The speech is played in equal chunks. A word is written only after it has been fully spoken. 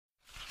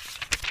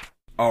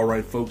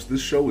Alright folks,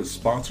 this show is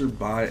sponsored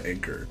by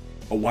Anchor.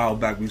 A while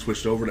back we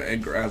switched over to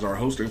Anchor as our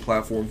hosting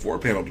platform for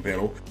Panel to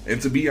Panel,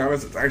 and to be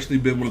honest, it's actually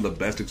been one of the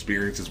best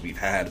experiences we've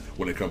had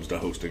when it comes to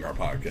hosting our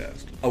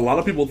podcast. A lot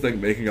of people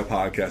think making a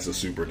podcast is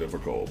super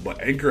difficult,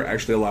 but Anchor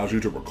actually allows you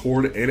to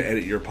record and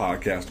edit your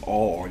podcast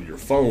all on your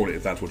phone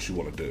if that's what you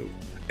want to do.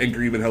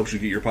 Anchor even helps you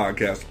get your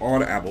podcast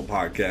on Apple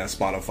Podcasts,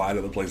 Spotify, and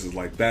other places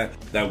like that.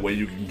 That way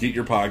you can get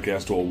your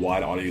podcast to a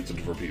wide audience of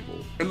different people.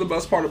 And the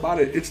best part about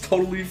it, it's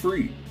totally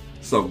free.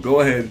 So go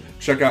ahead,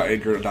 check out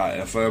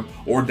Anchor.fm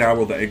or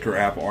download the Anchor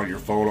app on your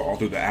phone or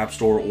through the App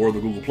Store or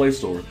the Google Play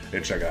Store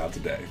and check it out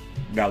today.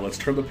 Now let's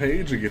turn the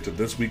page and get to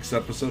this week's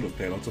episode of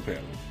Panel to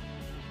Panel.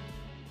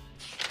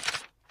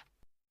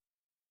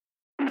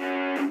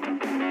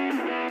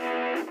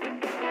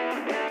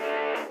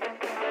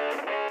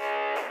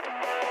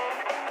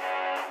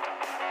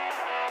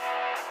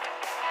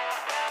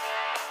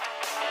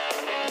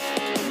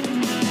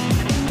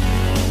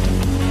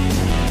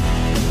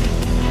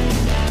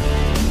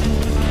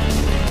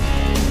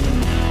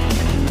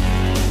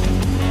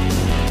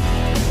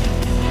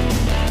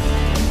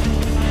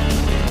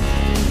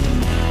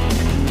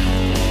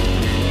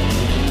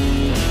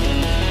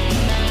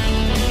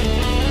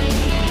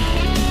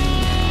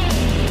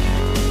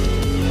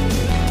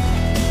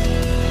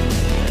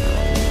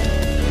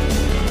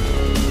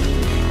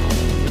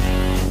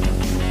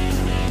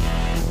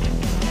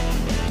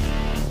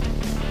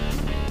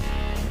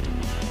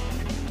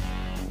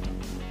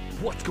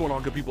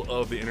 Good people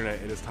of the internet,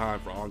 it is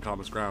time for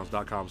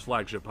OnComicsGrounds.com's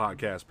flagship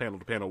podcast, Panel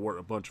to Panel, where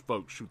a bunch of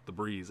folks shoot the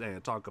breeze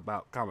and talk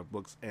about comic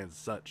books and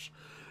such.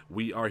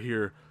 We are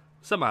here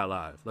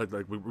semi-live, like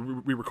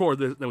we record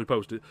this, then we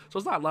post it, so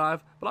it's not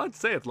live, but I'd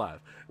say it's live.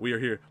 We are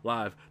here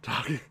live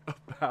talking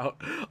about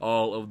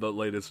all of the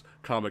latest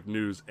comic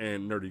news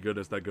and nerdy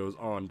goodness that goes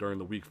on during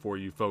the week for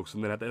you folks,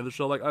 and then at the end of the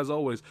show, like as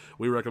always,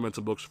 we recommend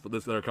some books for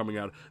this that are coming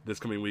out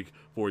this coming week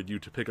for you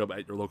to pick up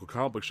at your local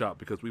comic book shop,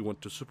 because we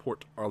want to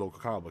support our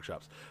local comic book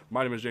shops.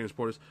 My name is James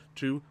Portis.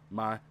 To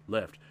my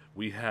left,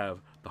 we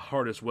have the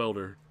hardest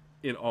welder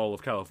in all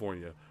of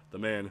California, the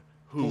man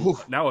who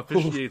now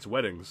officiates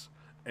weddings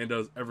and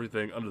does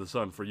everything under the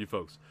sun for you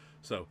folks.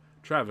 So,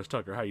 Travis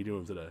Tucker, how you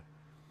doing today?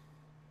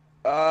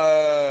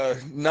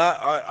 I'm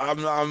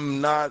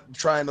not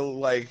trying to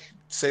like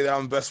say that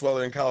I'm the best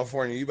welder in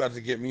California. You about to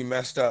get me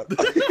messed up.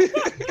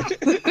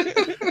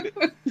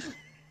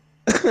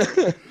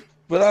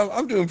 But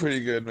I'm doing pretty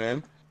good,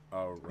 man.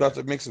 All right. About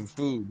to make some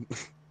food.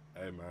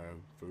 Hey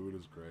man, food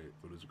is great.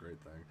 Food is a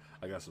great thing.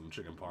 I got some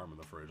chicken parm in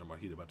the fridge. I'm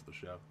gonna heat it back to the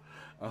chef.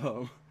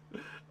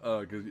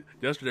 Because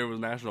yesterday was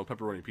National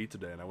Pepperoni Pizza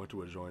Day, and I went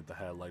to a joint that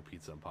had like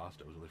pizza and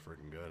pasta. It was really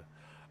freaking good.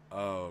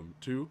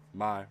 To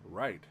my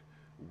right,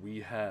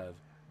 we have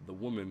the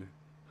woman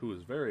who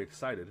is very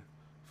excited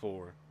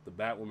for the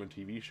Batwoman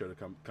TV show to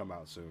come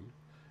out soon,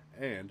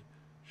 and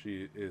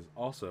she is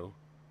also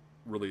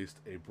released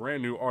a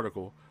brand new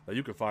article that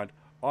you can find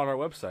on our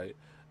website.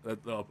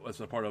 That's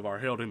a part of our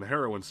Hailed in the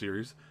Heroine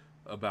series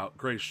about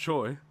Grace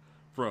Choi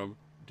from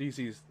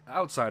DC's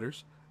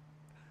Outsiders.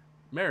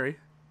 Mary,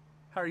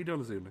 how are you doing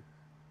this evening?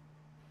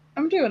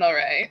 I'm doing all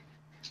right.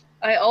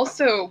 I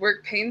also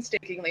work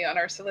painstakingly on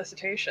our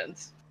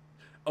solicitations.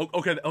 Oh,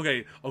 okay.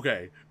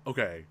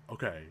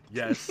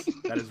 Yes,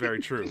 that is very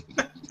true.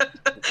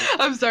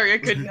 I'm sorry, I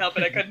couldn't help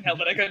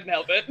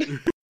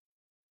it.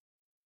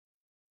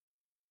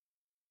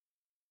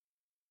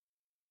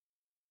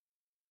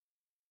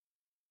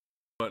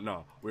 But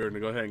no, we're going to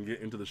go ahead and get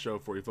into the show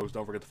for you folks.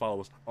 Don't forget to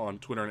follow us on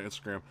Twitter and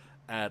Instagram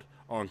at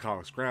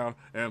OnComicsGround,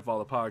 and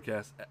follow the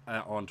podcast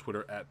on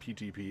Twitter at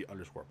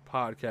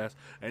PTP_podcast.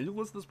 And you can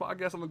listen to this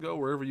podcast on the go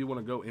wherever you want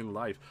to go in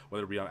life,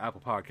 whether it be on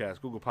Apple Podcasts,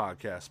 Google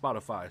Podcasts,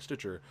 Spotify,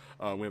 Stitcher.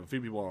 We have a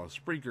few people on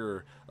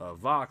Spreaker,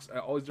 Vox,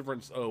 all these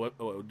different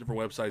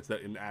websites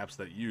that and apps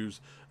that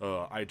use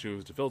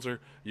iTunes to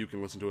filter. You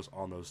can listen to us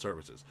on those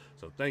services.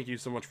 So thank you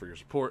so much for your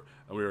support,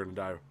 and we're going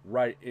to dive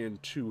right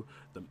into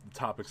the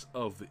topics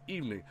of the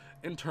evening.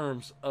 In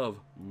terms of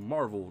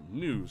Marvel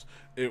news,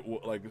 it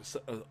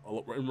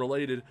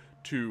related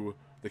to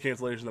the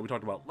cancellation that we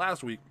talked about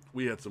last week,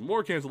 we had some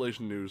more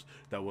cancellation news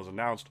that was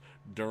announced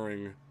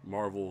during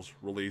Marvel's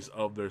release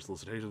of their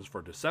solicitations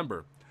for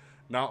December.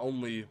 Not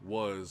only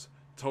was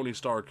Tony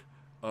Stark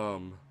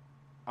Iron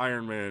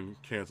Man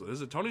canceled.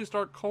 Is it Tony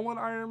Stark :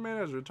 Iron Man,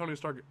 or is it Tony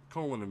Stark :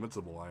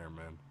 Invincible Iron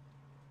Man?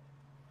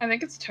 I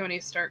think it's Tony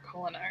Stark :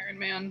 Iron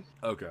Man.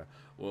 Okay.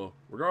 Well,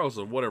 regardless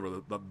of whatever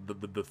the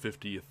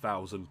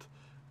 50,000th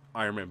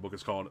Iron Man book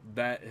is called,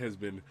 that has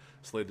been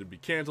slated to be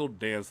canceled.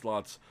 Dan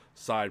Slott's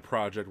side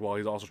project, while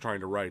he's also trying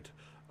to write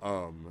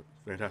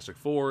Fantastic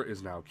Four,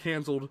 is now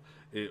canceled.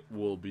 It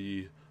will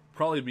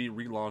probably be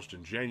relaunched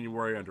in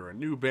January under a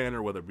new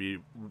banner, whether it be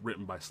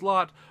written by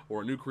Slott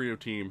or a new creative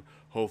team.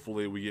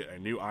 Hopefully we get a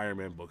new Iron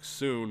Man book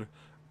soon.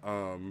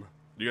 Do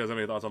you guys have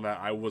any thoughts on that?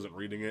 I wasn't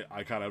reading it.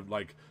 I kind of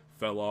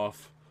fell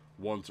off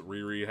once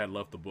Riri had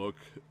left the book,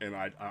 and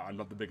I'm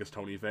not the biggest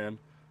Tony fan.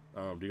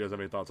 Do you guys have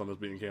any thoughts on this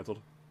being canceled?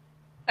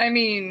 I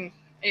mean,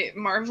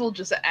 Marvel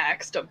just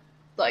axed a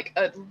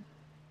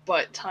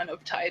butt ton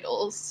of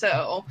titles,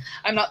 so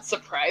I'm not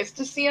surprised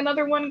to see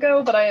another one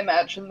go, but I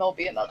imagine there'll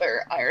be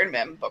another Iron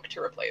Man book to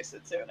replace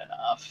it soon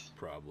enough.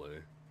 Probably.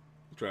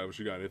 Travis,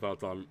 you got any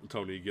thoughts on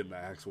Tony getting the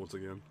axe once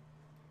again?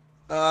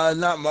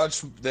 Not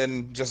much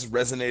than just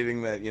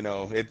resonating that,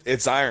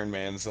 it's Iron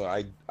Man, so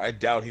I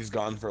doubt he's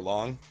gone for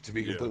long, to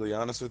be Yeah. completely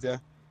honest with you.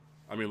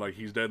 I mean, like,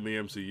 he's dead in the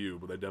MCU,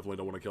 but they definitely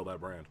don't want to kill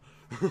that brand.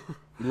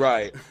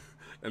 Right.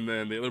 And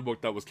then the other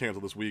book that was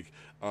canceled this week,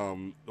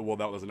 that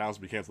was announced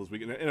to be canceled this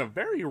week, in a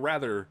very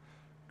rather,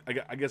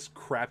 I guess,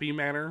 crappy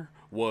manner,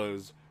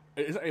 we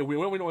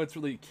don't know it's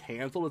really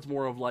canceled. It's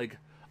more of like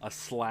a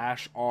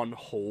slash on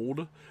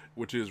hold,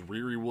 which is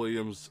Riri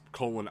Williams: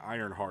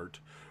 Ironheart,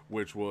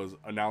 which was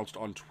announced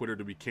on Twitter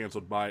to be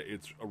canceled by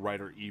its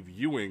writer Eve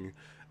Ewing,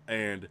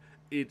 and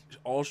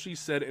all she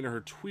said in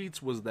her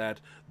tweets was that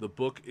the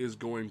book is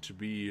going to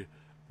be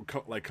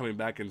coming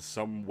back in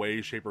some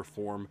way, shape, or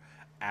form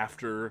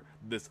after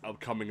this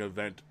upcoming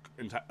event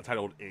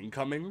entitled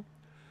Incoming,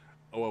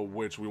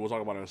 which we will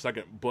talk about in a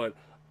second. But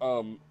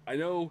I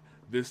know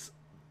this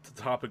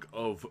topic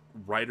of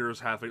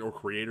writers having, or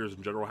creators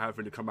in general,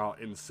 having to come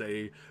out and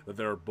say that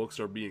their books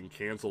are being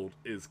canceled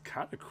is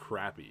kind of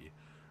crappy.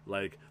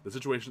 Like, the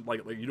situation,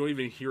 like you don't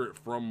even hear it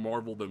from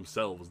Marvel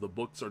themselves. The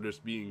books are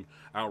just being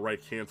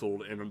outright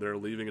canceled, and they're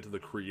leaving it to the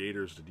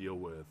creators to deal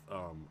with.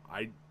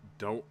 I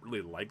don't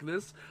really like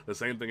this. The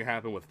same thing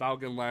happened with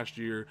Falcon last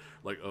year.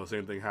 Like, the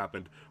same thing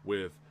happened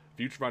with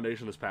Future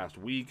Foundation this past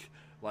week.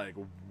 Like,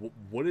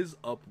 what is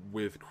up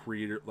with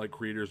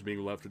creators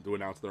being left to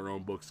announce their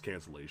own books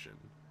cancellation?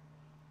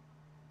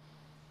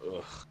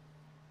 Ugh.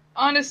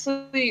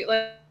 Honestly,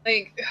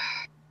 like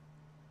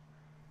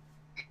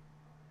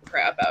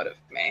crap out of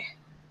me.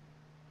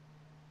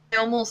 I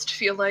almost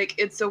feel like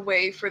it's a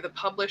way for the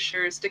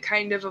publishers to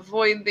kind of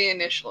avoid the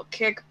initial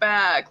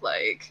kickback,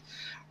 like,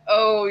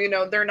 oh,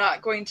 they're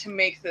not going to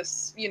make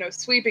this,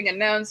 sweeping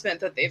announcement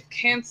that they've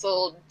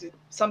canceled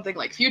something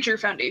like Future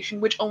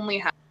Foundation, which only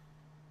has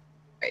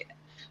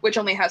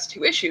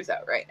 2 issues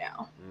out right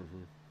now.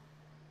 Mm-hmm.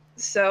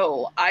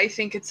 So I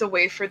think it's a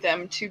way for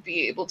them to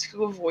be able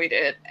to avoid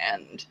it,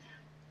 and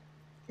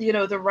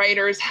the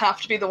writers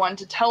have to be the one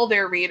to tell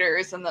their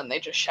readers, and then they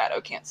just shadow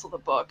cancel the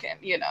book, and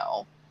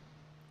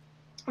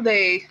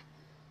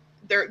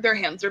their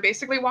hands are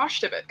basically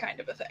washed of it, kind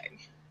of a thing.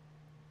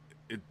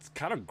 It's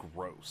kind of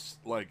gross.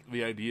 Like,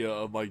 the idea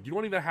of, like, you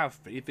don't even have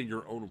faith in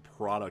your own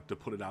product to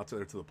put it out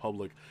there to the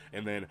public,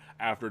 and then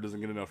after it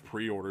doesn't get enough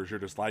pre-orders, you're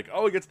just like,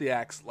 oh, it gets the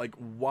axe. Like,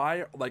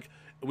 why? Like,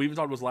 we even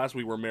talked about this last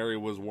week where Mary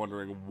was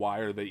wondering why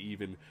are they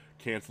even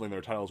canceling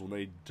their titles when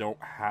they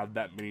don't have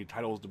that many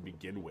titles to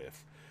begin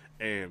with.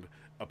 And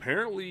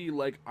apparently,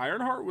 like,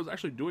 Ironheart was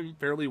actually doing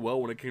fairly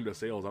well when it came to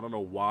sales. I don't know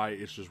why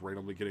it's just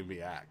randomly getting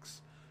the axe.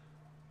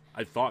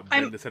 I thought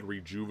Bendis had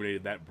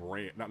rejuvenated that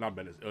brand. Not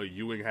Bendis.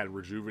 Ewing had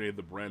rejuvenated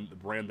the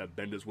brand that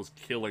Bendis was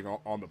killing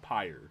on the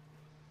Pyre.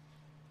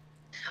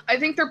 I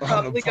think they're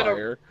probably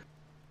gonna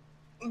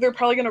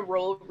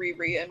roll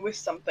Riri in with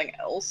something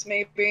else,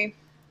 maybe.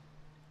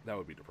 That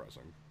would be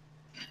depressing.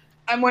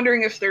 I'm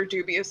wondering if they're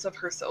dubious of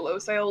her solo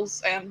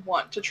sales and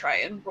want to try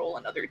and roll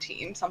another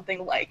team,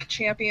 something like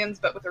Champions,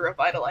 but with a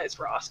revitalized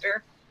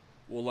roster.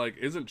 Well, like,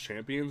 isn't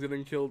Champions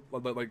getting killed,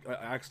 like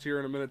axed here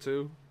in a minute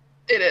too?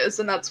 It is,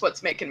 and that's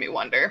what's making me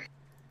wonder.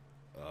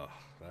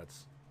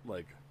 That's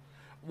like,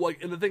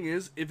 and the thing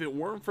is, if it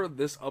weren't for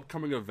this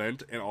upcoming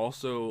event and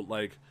also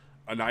like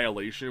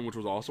Annihilation, which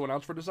was also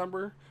announced for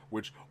December,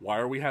 why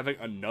are we having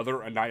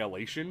another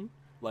Annihilation?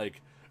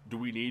 Like, do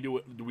we need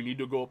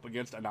to go up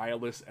against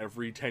Annihilus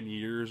every 10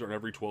 years or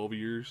every 12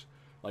 years?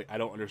 Like, I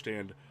don't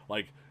understand.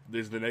 Like,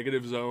 is the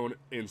negative zone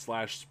in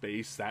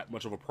 /space that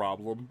much of a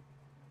problem?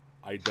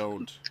 I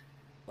don't.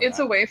 It's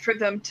a way for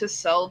them to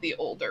sell the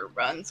older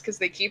runs because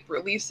they keep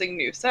releasing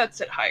new sets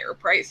at higher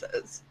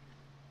prices.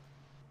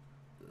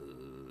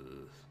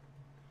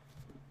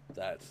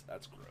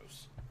 That's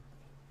gross.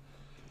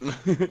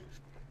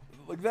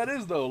 Like, that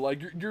is, though.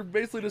 Like, you're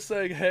basically just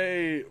saying,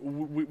 hey,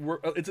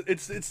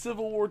 it's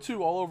Civil War II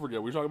all over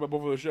again. We were talking about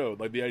before the show.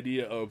 Like, the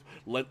idea of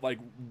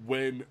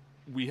when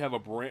we have a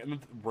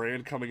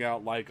brand coming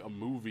out like a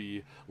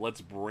movie,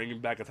 let's bring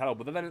back a title.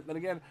 But then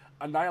again,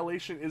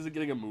 Annihilation isn't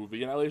getting a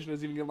movie. Annihilation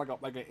isn't even getting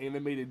like an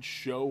animated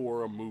show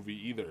or a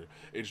movie either.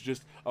 It's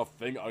just a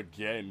thing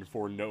again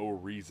for no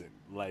reason.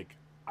 Like,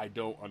 I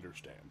don't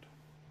understand.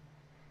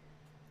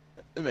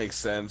 It makes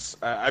sense.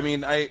 I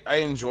mean, I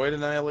enjoyed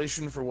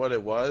Annihilation for what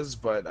it was,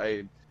 but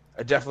I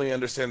definitely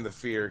understand the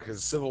fear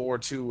because Civil War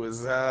II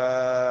was it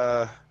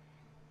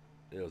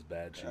was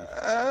bad, Chief.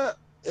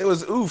 It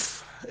was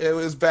oof. It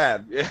was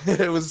bad.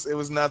 It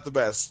was not the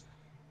best.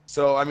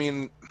 So I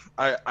mean,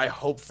 I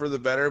hope for the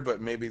better,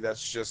 but maybe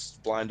that's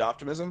just blind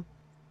optimism.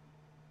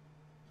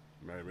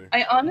 Maybe.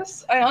 I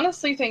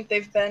honestly think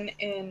they've been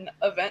in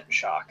event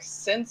shock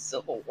since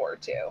Civil War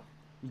II.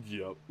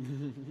 Yep.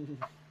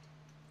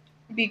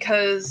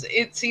 because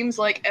it seems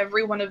like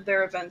every one of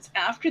their events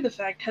after the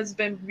fact has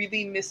been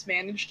really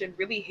mismanaged and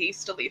really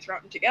hastily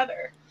thrown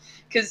together.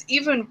 Because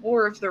even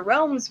War of the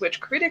Realms, which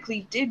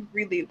critically did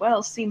really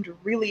well, seemed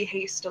really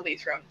hastily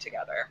thrown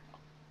together.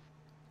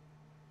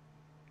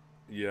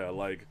 Yeah,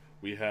 like,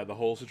 we had the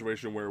whole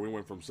situation where we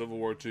went from Civil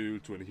War II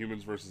to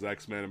Inhumans vs.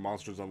 X-Men and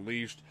Monsters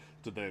Unleashed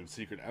to then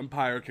Secret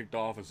Empire kicked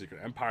off, and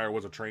Secret Empire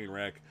was a train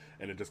wreck,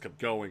 and it just kept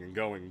going and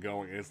going and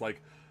going. And it's like,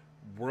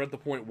 we're at the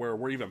point where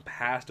we're even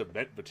past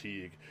event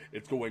fatigue.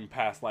 It's going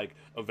past, like,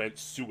 event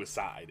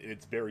suicide, and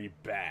it's very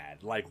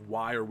bad. Like,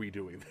 why are we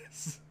doing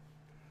this?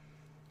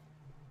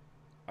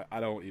 I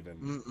don't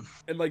even...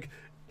 And, like,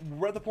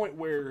 we're at the point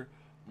where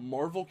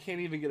Marvel can't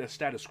even get a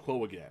status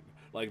quo again.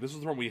 Like, this is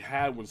the one we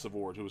had when Civil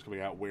War II was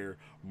coming out, where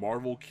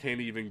Marvel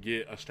can't even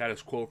get a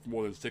status quo for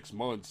more than 6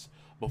 months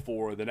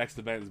before the next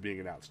event is being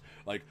announced.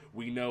 Like,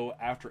 we know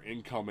after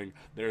Incoming,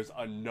 there's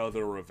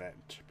another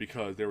event,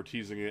 because they were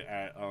teasing it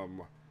at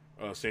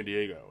San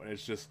Diego. And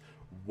it's just,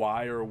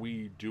 why are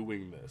we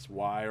doing this?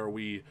 Why are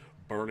we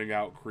burning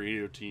out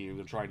creative teams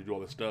and trying to do all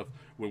this stuff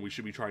when we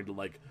should be trying to,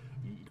 like,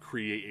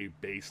 create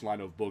a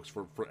baseline of books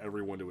for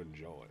everyone to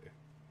enjoy?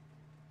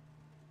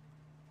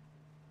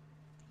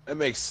 That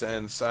makes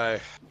sense.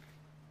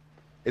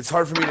 It's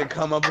hard for me to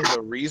come up with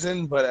a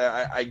reason, but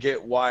I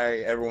get why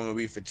everyone would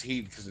be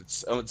fatigued, because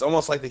it's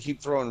almost like they keep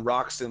throwing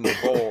rocks in the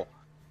bowl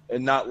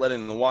and not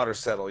letting the water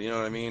settle. You know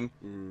what I mean?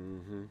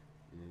 Mm-hmm.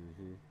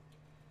 Mm-hmm.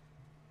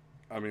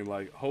 I mean,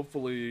 like,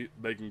 hopefully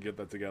they can get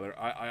that together.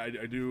 I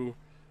do.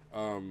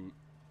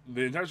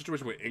 The entire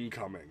situation with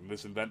Incoming,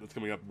 this event that's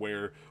coming up,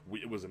 where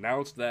it was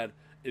announced that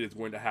it is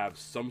going to have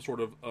some sort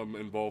of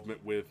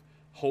involvement with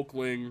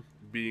Hulkling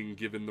being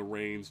given the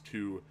reins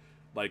to,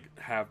 like,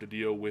 have to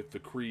deal with the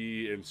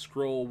Kree and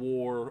Skrull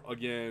War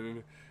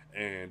again,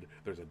 and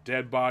there's a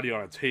dead body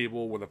on a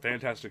table when the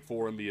Fantastic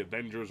Four and the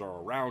Avengers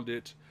are around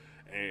it,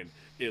 and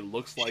it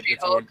looks like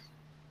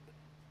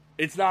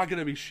it's not going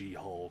to be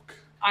She-Hulk.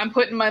 I'm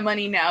putting my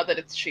money now that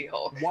it's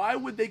She-Hulk. Why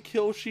would they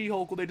kill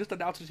She-Hulk when they just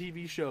announced a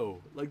TV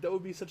show? Like, that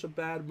would be such a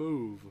bad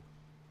move.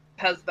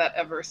 Has that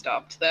ever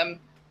stopped them?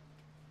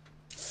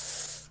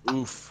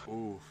 Oof.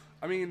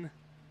 I mean...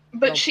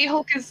 But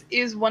She-Hulk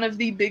is one of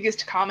the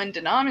biggest common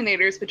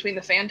denominators between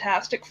the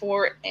Fantastic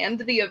Four and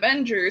the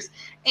Avengers,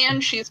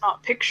 and she's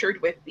not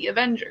pictured with the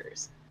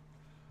Avengers.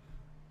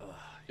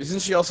 Isn't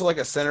she also, like,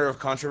 a center of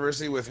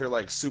controversy with her,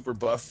 like, super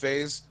buff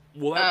phase?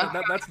 Well,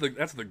 that's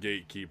the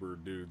gatekeeper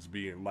dudes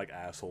being, like,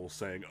 assholes,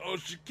 saying, "Oh,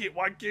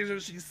 why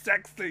can't she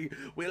sexy?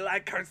 We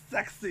like her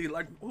sexy."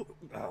 Like,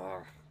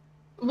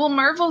 well,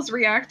 Marvel's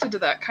reacted to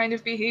that kind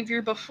of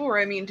behavior before.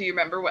 I mean, do you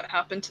remember what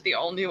happened to the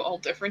all-new,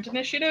 all-different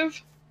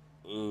initiative?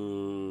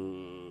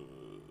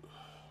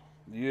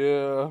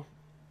 Yeah.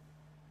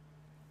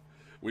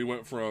 We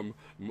went from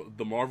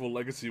the Marvel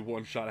Legacy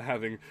one-shot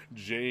having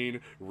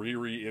Jane,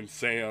 Riri, and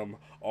Sam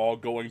all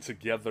going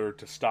together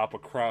to stop a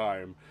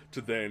crime,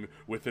 to then,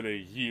 within a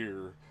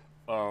year,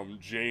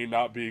 Jane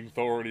not being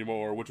Thor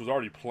anymore, which was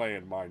already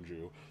planned, mind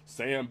you.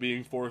 Sam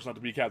being forced not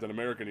to be Captain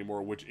America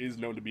anymore, which is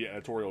known to be an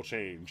editorial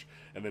change.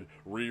 And then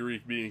Riri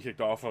being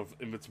kicked off of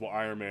Invincible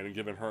Iron Man and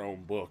given her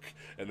own book.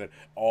 And then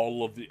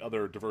all of the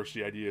other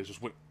diversity ideas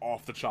just went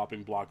off the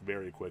chopping block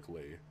very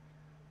quickly.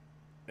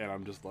 And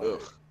I'm just like,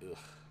 ugh.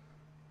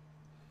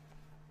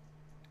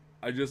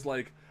 I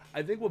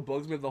think what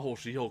bugs me with the whole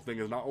She-Hulk thing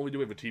is not only do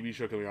we have a TV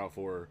show coming out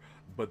for her,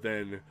 but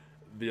then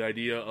the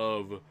idea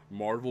of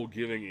Marvel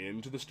giving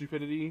in to the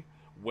stupidity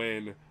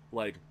when,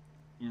 like,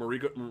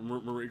 Mariko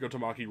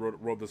Tamaki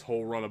wrote this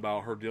whole run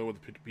about her dealing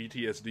with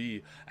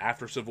PTSD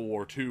after Civil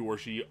War II, where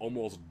she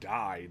almost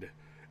died.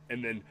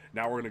 And then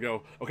now we're going to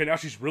go, okay, now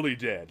she's really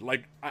dead.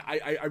 Like,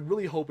 I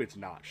really hope it's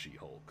not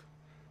She-Hulk.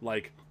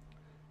 Like,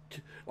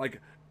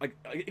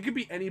 it could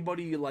be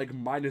anybody, like,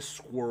 minus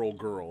Squirrel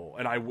Girl,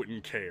 and I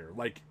wouldn't care.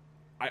 Like,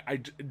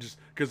 I just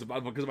because if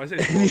I say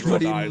Squirrel Girl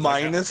dies,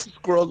 minus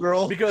Squirrel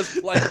Girl, because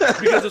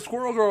if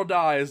Squirrel Girl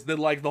dies, then,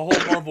 like, the whole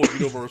Marvel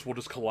universe will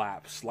just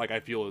collapse. Like, I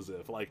feel as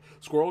if, like,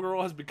 Squirrel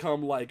Girl has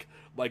become like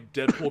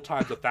Deadpool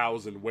times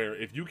 1,000, where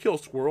if you kill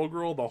Squirrel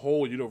Girl, the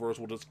whole universe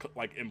will just,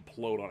 like,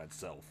 implode on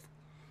itself.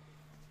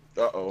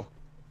 Uh-oh.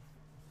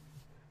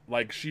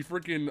 Like, she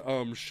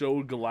freaking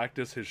showed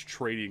Galactus his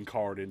trading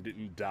card and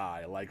didn't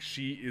die. Like,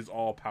 she is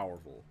all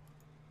powerful.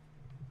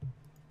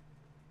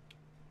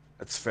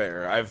 That's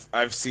fair.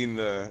 I've seen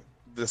the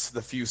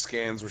few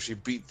scans where she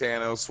beat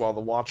Thanos while the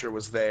Watcher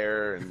was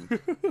there, and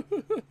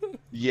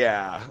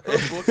yeah.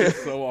 Her book is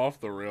so off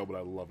the rail, but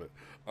I love it.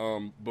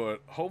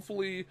 But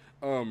hopefully,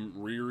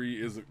 Riri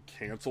isn't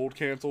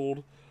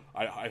canceled.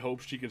 I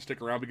hope she can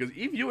stick around, because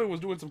Eve Ewing was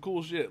doing some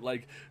cool shit.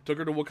 Like, took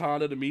her to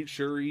Wakanda to meet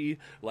Shuri,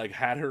 like,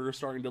 had her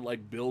starting to,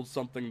 like, build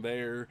something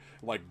there,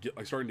 like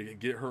starting to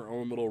get her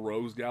own little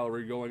rose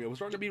gallery going. It was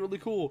starting to be really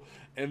cool.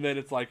 And then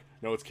it's like,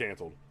 no, it's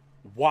canceled.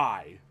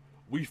 Why?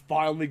 We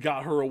finally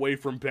got her away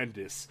from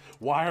Bendis.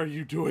 Why are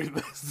you doing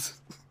this?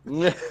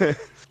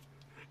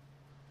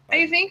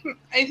 I think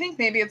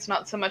maybe it's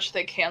not so much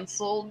they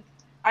canceled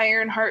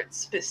Ironheart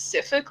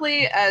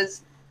specifically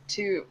as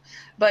too,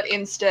 but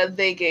instead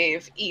they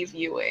gave Eve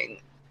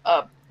Ewing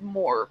a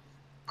more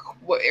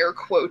air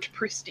quote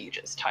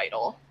prestigious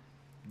title.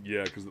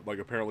 Yeah, because like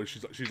apparently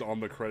she's on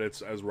the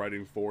credits as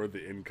writing for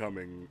the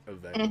incoming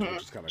event, Mm-hmm.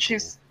 which is kind of cool.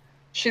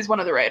 She's one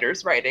of the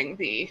writers writing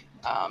the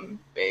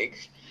big,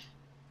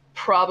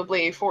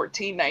 probably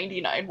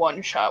 $14.99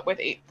 one shot with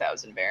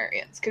 8,000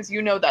 variants, because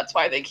that's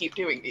why they keep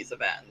doing these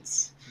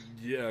events.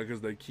 Yeah, because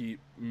they keep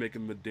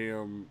making the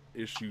damn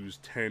issues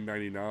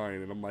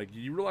 $10.99, and I'm like,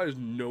 you realize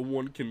no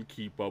one can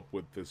keep up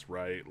with this,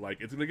 right?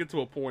 Like, it's gonna get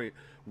to a point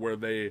where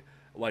they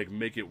like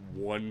make it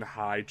one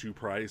high to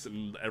price,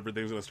 and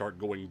everything's gonna start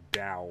going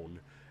down.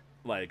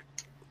 Like,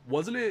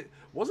 wasn't it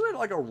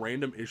like a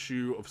random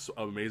issue of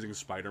Amazing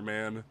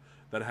Spider-Man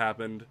that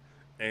happened?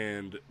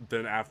 And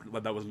then after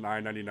that was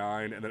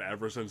 $9.99, and then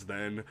ever since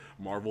then,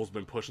 Marvel's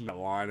been pushing that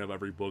line of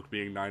every book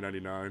being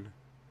 $9.99.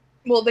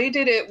 Well, they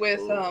did it with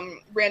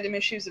random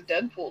issues of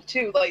Deadpool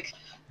too, like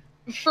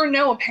for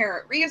no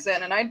apparent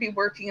reason. And I'd be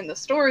working in the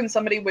store, and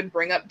somebody would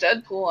bring up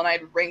Deadpool, and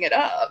I'd ring it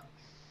up,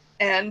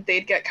 and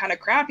they'd get kind of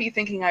crappy,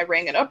 thinking I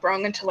rang it up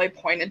wrong, until I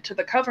pointed to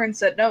the cover and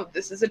said, "No,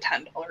 this is a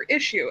 $10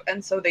 issue."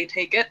 And so they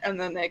take it, and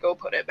then they go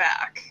put it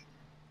back.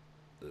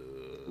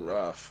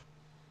 Rough.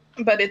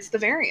 But it's the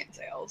variant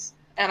sales,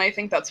 and I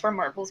think that's where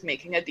Marvel's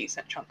making a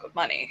decent chunk of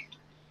money.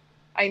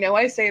 I know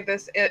I say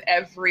this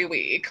every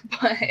week,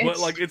 but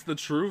like it's the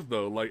truth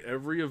though. Like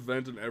every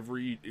event and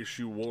every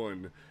issue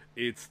one,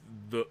 it's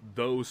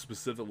those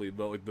specifically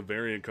the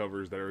variant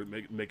covers that are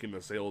making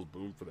the sales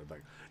boom for that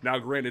thing. Now,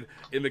 granted,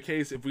 in the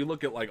case if we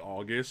look at like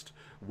August,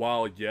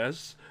 while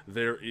yes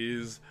there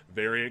is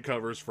variant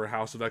covers for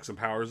House of X and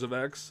Powers of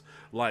X,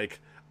 like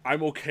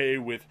I'm okay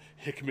with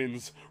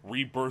Hickman's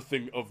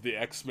rebirthing of the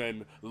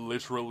X-Men,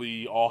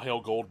 literally all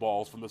hail gold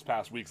balls from this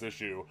past week's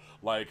issue,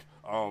 like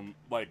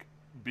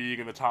being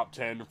in the top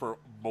 10 for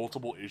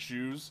multiple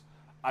issues.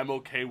 I'm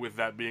okay with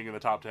that being in the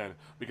top 10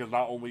 because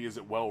not only is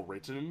it well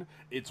written,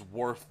 it's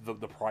worth the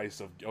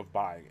price of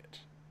buying it.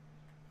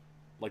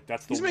 Like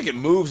he's making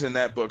moves in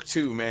that book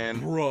too, man.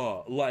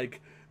 Bruh,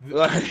 like he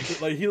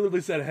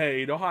literally said,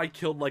 "Hey, you know how I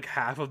killed like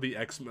half of the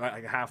X-Men,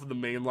 like half of the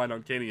mainline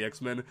Uncanny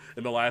X-Men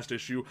in the last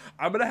issue?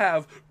 I'm gonna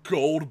have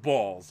gold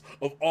balls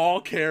of all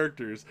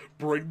characters,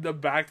 bring them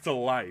back to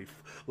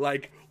life."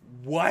 Like,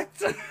 what?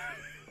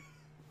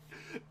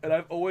 And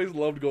I've always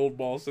loved Gold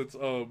Ball since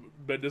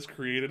Bendis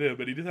created him,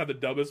 and he just had the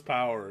dumbest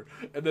power.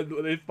 And then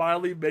they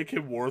finally make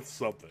him worth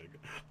something.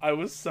 I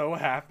was so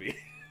happy.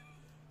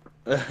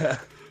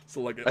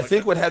 So I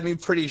think what had me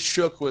pretty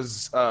shook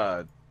was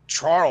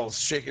Charles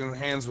shaking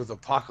hands with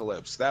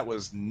Apocalypse. That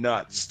was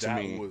nuts to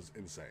me. That was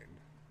insane.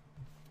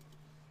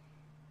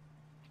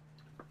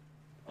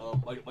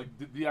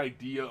 The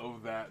idea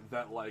of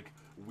that like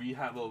we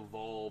have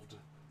evolved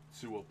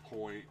to a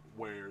point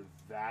where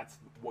that's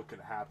what could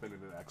happen in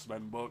an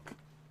X-Men book.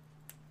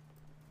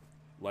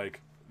 Like,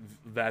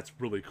 that's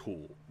really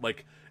cool.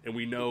 Like, and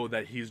we know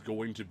that he's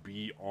going to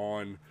be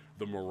on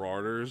the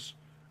Marauders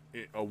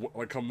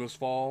come this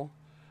fall.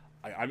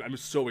 I'm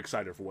so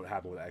excited for what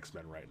happened with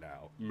X-Men right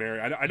now.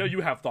 Mary, I know you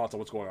have thoughts on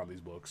what's going on in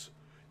these books.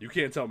 You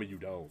can't tell me you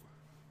don't.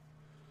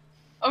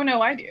 Oh, no,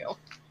 I do.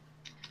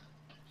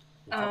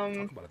 Well,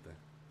 talk about it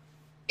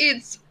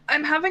then.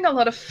 I'm having a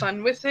lot of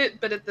fun with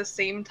it, but at the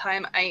same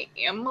time, I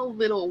am a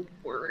little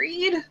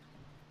worried.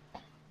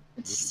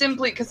 It's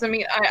simply because,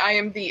 I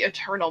am the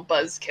eternal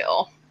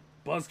buzzkill.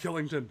 Buzz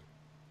Killington.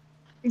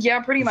 Yeah,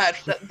 pretty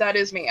much. That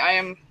is me. I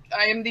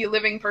am the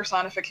living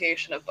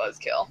personification of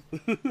buzzkill.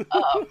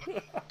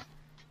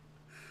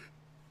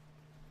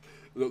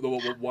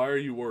 Why are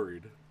you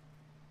worried?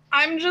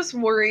 I'm just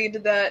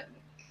worried that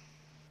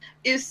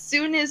as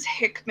soon as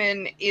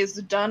Hickman is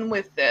done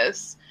with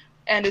this,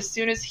 and as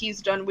soon as he's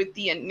done with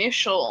the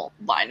initial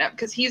lineup,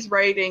 because he's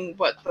writing,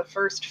 the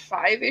first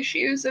 5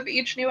 issues of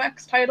each new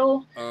X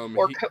title?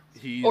 Or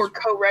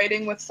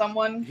co-writing with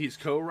someone? He's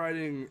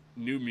co-writing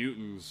New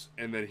Mutants,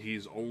 and then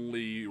he's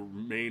only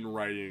main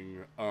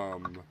writing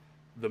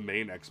the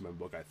main X-Men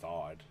book, I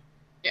thought.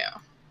 Yeah.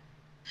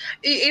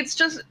 It's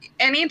just,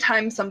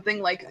 anytime something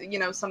like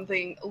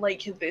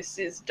this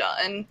is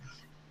done,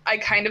 I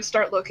kind of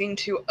start looking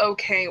to,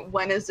 okay,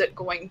 when is it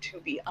going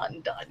to be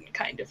undone,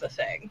 kind of a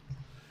thing.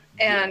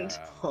 And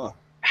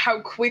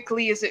how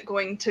quickly is it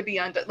going to be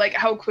undone? Like,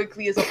 how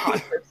quickly is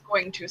Apocalypse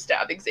going to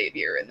stab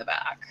Xavier in the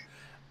back?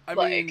 I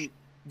mean,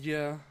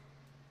 yeah.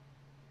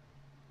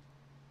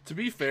 To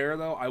be fair,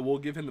 though, I will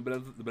give him the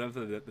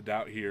benefit of the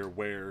doubt here,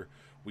 where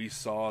we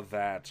saw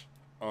that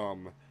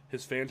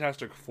his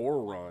Fantastic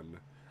Four run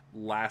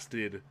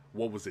lasted,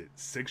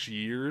 6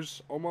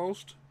 years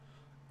almost,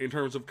 in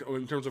terms of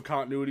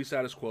continuity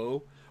status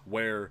quo,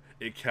 where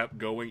it kept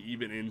going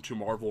even into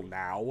Marvel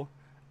Now,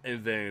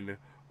 and then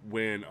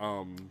when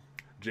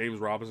James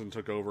Robinson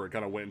took over, it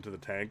kind of went into the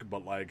tank.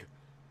 But like,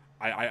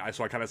 I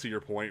kind of see your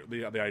point.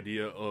 The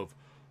idea of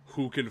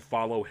who can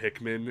follow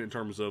Hickman in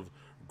terms of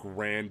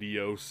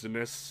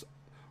grandioseness,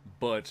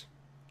 but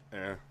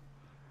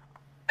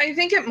I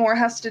think it more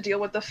has to deal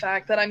with the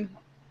fact that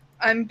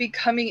I'm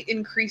becoming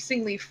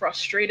increasingly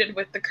frustrated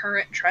with the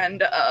current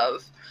trend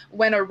of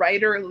when a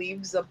writer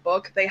leaves a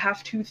book, they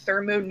have to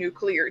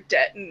thermonuclear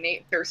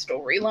detonate their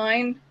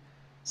storyline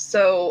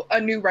so a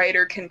new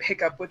writer can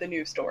pick up with a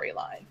new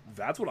storyline.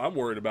 That's what I'm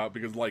worried about,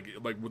 because like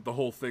with the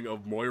whole thing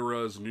of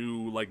Moira's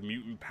new like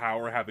mutant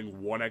power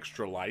having one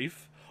extra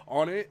life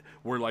on it,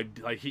 where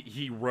like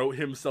he wrote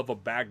himself a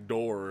back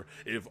door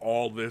if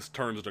all this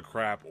turns to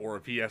crap, or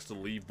if he has to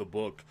leave the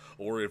book,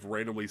 or if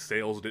randomly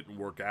sales didn't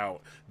work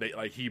out,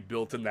 he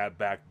built in that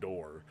back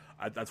door.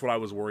 That's what I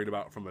was worried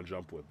about from the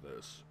jump with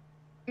this.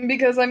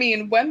 Because I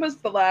mean, when was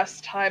the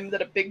last time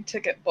that a big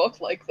ticket book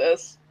like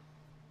this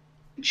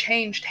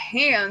changed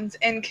hands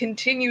and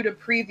continued a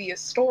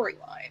previous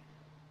storyline?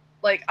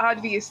 Like,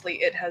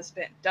 obviously it has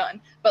been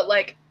done, but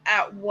like,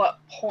 at what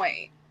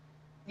point,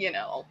 you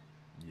know?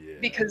 Yeah.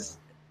 Because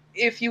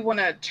if you want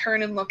to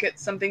turn and look at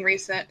something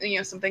recent,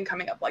 something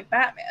coming up like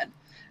Batman,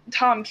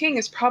 Tom King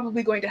is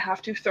probably going to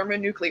have to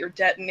thermonuclear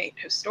detonate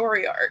his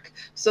story arc,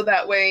 so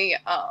that way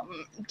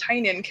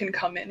Tynion can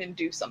come in and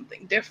do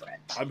something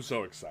different. I'm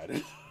so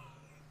excited.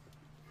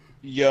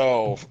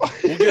 Yo.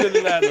 We'll get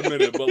into that in a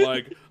minute, but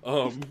like,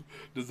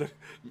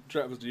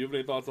 Travis, do you have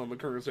any thoughts on the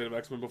current state of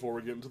X-Men before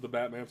we get into the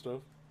Batman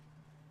stuff?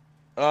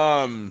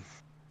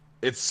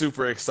 It's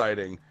super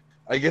exciting.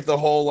 I get the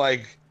whole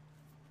like,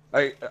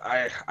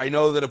 I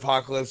know that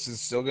Apocalypse is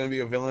still going to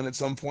be a villain at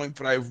some point,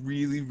 but I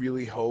really,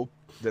 really hope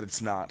that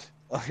it's not.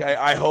 Like,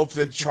 I hope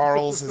that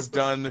Charles has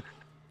done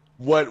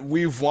what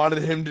we've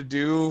wanted him to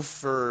do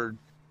for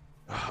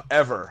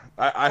ever.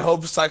 I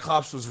hope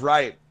Cyclops was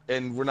right,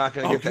 and we're not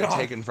going to get that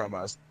taken from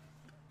us.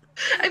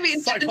 I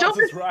mean, Cyclops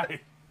is right.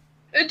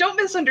 Don't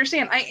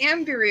misunderstand. I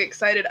am very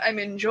excited. I'm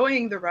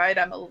enjoying the ride.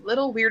 I'm a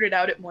little weirded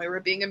out at Moira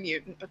being a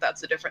mutant, but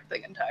that's a different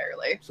thing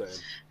entirely. Same.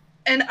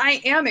 And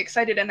I am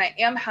excited and I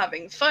am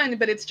having fun,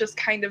 but it's just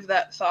kind of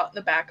that thought in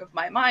the back of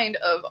my mind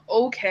of,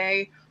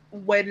 okay,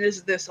 when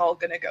is this all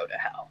going to go to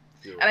hell?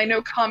 And I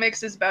know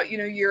comics is about,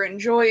 you're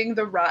enjoying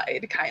the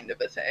ride kind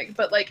of a thing.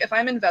 But, like, if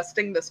I'm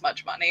investing this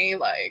much money,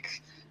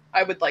 like,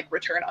 I would like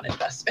return on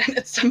investment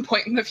at some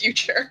point in the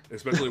future.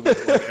 Especially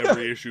with like,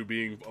 every issue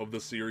of the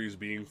series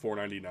being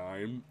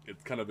 $4.99,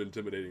 it's kind of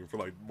intimidating for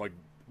like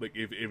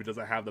if it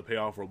doesn't have the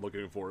payoff we're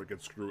looking for, it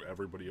could screw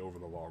everybody over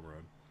the long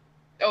run.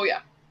 Oh yeah.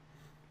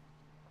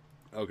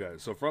 Okay,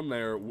 so from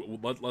there,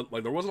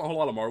 there wasn't a whole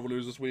lot of Marvel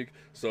news this week,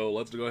 so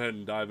let's go ahead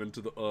and dive into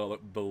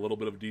the little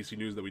bit of DC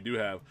news that we do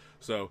have.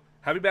 So,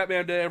 happy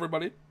Batman Day,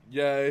 everybody!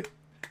 Yay!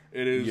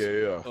 It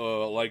is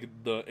like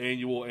the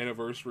annual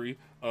anniversary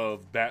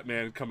of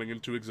Batman coming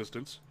into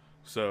existence.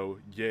 So,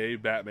 yay,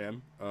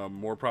 Batman!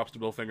 More props to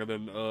Bill Finger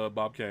than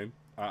Bob Kane.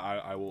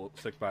 I will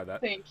stick by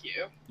that. Thank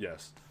you.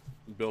 Yes,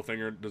 Bill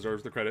Finger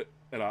deserves the credit,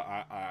 and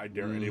I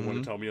dare anyone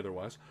to tell me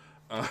otherwise.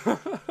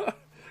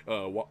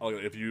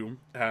 If you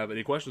have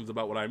any questions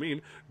about what I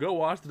mean, go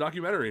watch the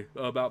documentary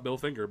about Bill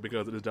Finger,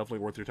 because it is definitely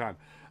worth your time.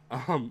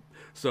 It's on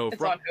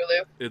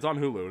Hulu. It's on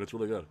Hulu, and it's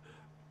really good.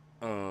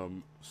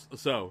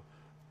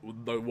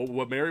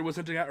 What Mary was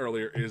hinting at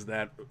earlier is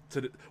that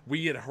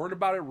we had heard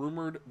about it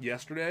rumored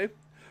yesterday,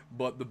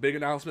 but the big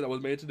announcement that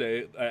was made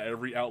today at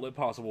every outlet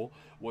possible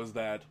was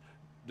that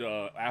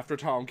after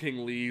Tom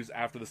King leaves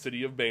after the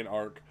City of Bane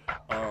arc,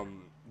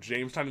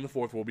 James Tynion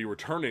IV will be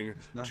returning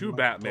to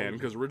Batman,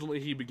 because originally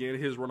he began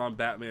his run on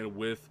Batman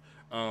with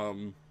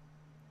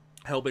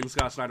helping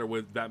Scott Snyder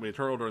with Batman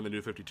Eternal during the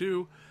New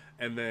 52,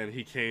 and then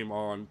he came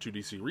on to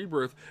DC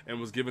Rebirth and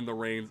was given the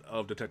reins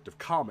of Detective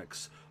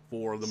Comics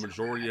for the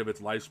majority of its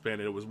lifespan,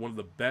 and it was one of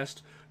the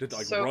best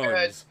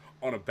runs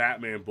on a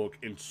Batman book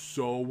in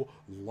so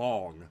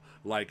long.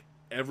 Like,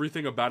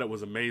 everything about it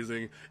was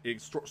amazing.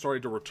 It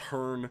started to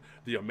return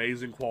the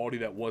amazing quality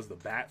that was the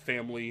Bat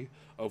family,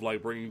 of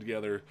like bringing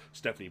together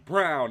Stephanie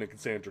Brown and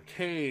Cassandra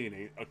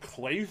Cain, a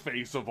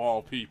Clayface of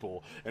all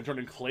people, and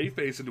turning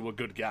Clayface into a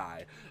good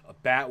guy. A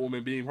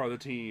Batwoman being part of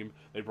the team.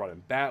 They brought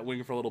in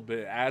Batwing for a little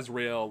bit,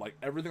 Azrael. Like,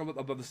 everything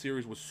about the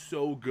series was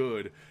so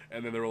good.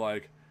 And then they were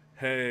like,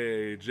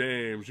 hey,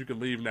 James, you can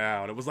leave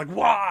now. And it was like,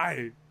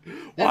 why?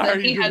 Why are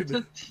you he had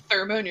to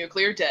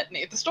thermonuclear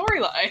detonate the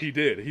storyline. He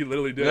did. He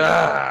literally did.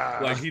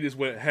 Like, he just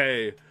went,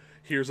 hey,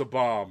 here's a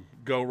bomb.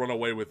 Go run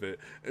away with it.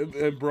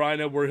 And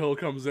Brian Edward Hill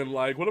comes in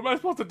like, what am I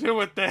supposed to do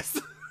with this?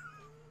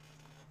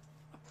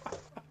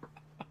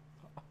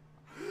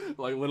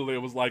 Like, literally,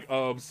 it was like,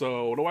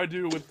 so what do I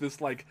do with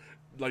this, like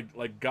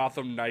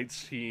Gotham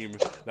Knights team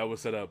that was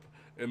set up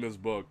in this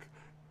book?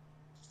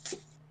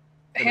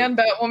 Hand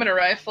Batwoman a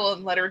rifle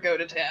and let her go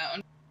to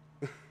town.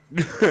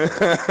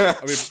 I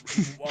mean,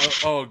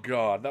 oh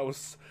god, that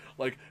was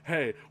like,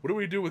 hey, what do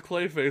we do with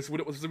Clayface? We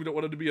don't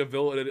want him to be a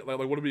villain.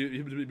 Like, what do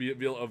we be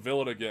a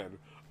villain again?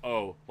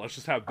 Oh, let's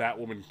just have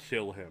Batwoman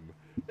kill him.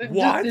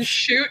 What? Just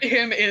shoot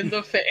him in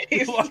the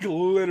face. Like,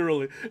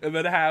 literally. And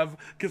then have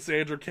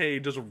Cassandra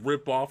Cain just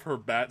rip off her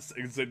bat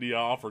insignia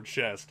off her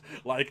chest.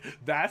 Like,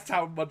 that's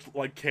how much,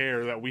 like,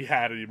 care that we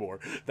had anymore.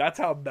 That's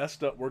how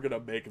messed up we're gonna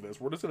make this.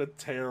 We're just gonna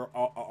tear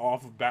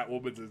off of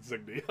Batwoman's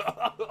insignia.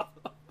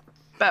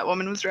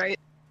 Batwoman was right.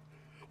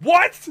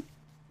 What?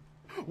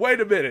 Wait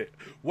a minute.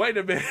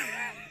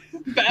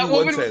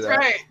 Batwoman say was that?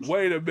 right.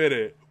 Wait a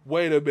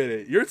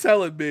minute. You're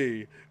telling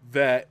me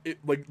that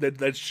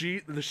that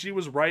she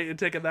was right in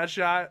taking that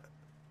shot?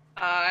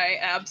 I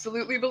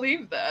absolutely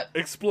believe that.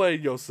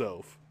 Explain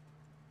yourself.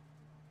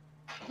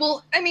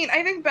 Well, I mean,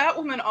 I think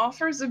Batwoman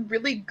offers a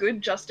really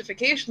good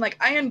justification. Like,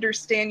 I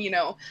understand,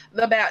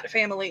 the Bat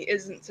family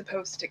isn't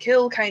supposed to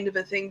kill kind of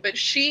a thing, but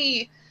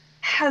she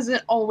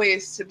hasn't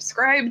always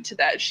subscribed to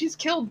that. She's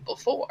killed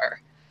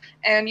before.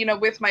 And,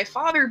 with my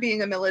father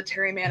being a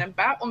military man and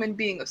Batwoman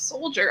being a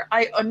soldier,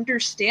 I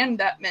understand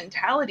that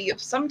mentality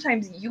of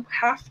sometimes you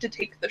have to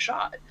take the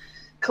shot.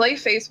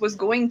 Clayface was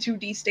going to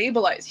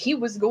destabilize. He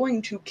was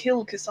going to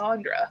kill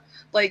Cassandra.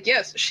 Like,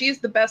 yes, she's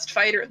the best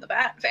fighter in the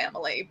Bat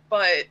family,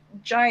 but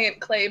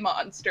giant clay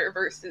monster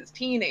versus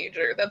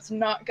teenager, that's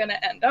not going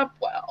to end up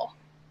well.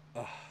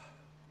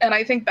 And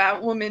I think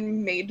Batwoman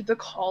made the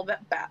call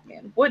that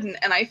Batman wouldn't,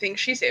 and I think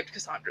she saved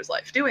Cassandra's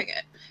life doing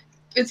it.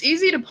 It's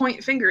easy to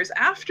point fingers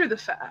after the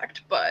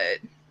fact, but...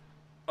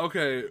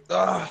 Okay,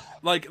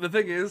 like, the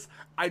thing is,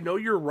 I know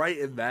you're right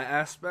in that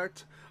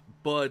aspect,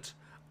 but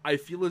I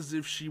feel as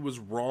if she was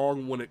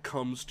wrong when it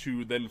comes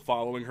to then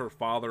following her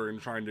father and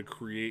trying to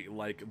create,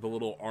 like, the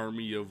little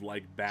army of,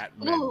 like,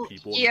 Batman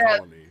people in the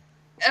colony.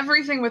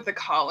 Everything with the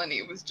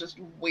colony was just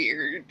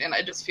weird, and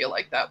I just feel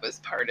like that was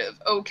part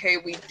of, okay,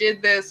 we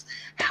did this,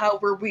 how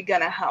were we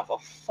gonna have a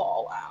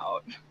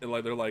fallout? And,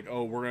 like, they're like,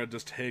 oh, we're gonna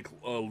just take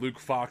Luke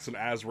Fox and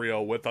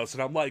Azrael with us,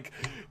 and I'm like,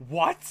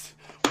 what?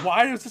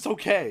 Why is this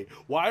okay?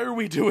 Why are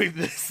we doing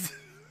this?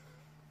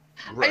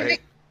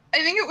 Right. I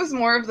think it was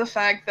more of the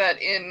fact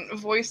that in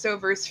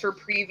voiceovers for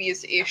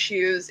previous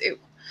issues,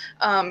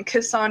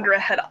 Cassandra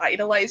had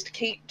idolized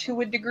Kate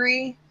to a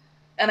degree.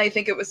 And I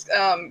think it was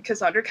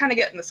Cassandra kind of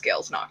getting the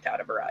scales knocked out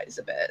of her eyes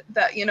a bit.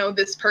 That,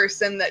 this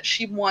person that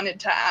she wanted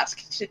to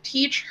ask to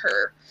teach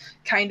her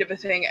kind of a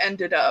thing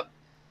ended up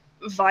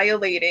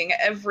violating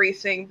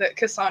everything that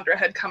Cassandra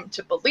had come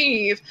to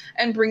believe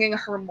and bringing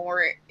her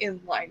more in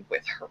line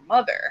with her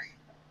mother.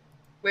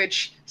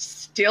 Which,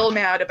 still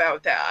mad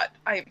about that.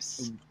 I'm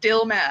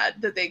still mad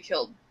that they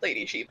killed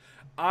Lady Shiva.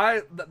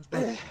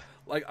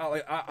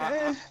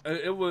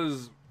 It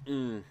was...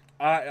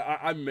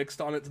 I'm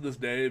mixed on it to this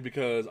day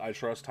because I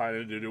trust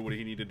Tynan to do what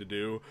he needed to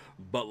do.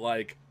 But,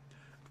 like,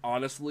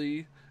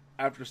 honestly,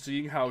 after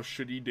seeing how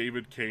shitty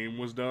David Kane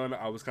was done,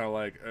 I was kind of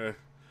like,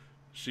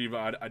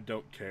 Shiva, I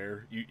don't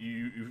care.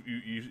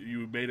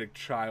 You made a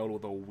child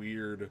with a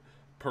weird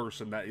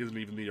person that isn't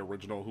even the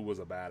original who was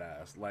a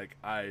badass. Like,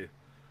 I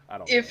don't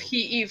know. If he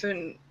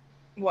even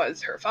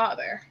was her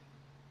father.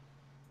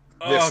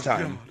 This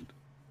time. God.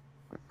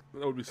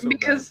 That would be so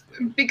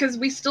because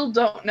we still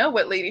don't know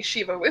what Lady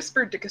Shiva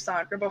whispered to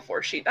Cassandra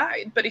before she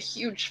died, but a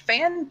huge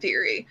fan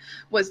theory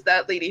was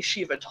that Lady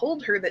Shiva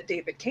told her that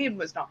David Kane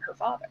was not her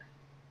father.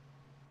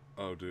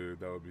 Oh, dude,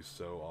 that would be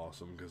so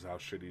awesome, because how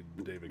shitty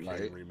the David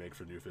Kane remake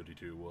for New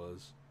 52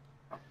 was.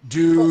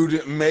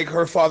 Dude, make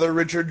her father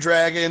Richard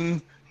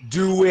Dragon.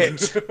 Do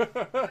it.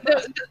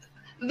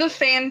 The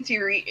fan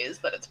theory is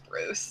that it's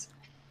Bruce.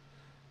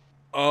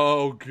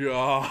 Oh,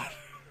 God.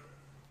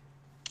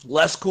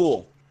 Less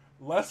cool,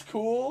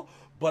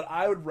 but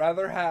I would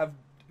rather have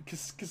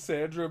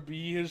Cassandra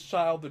be his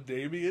child than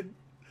Damian,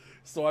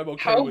 so I'm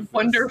okay with this. How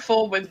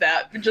wonderful would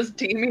that be? Just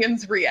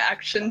Damian's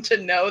reaction to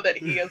know that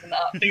he is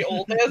not the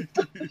oldest.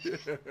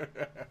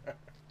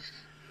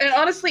 And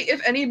honestly,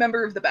 if any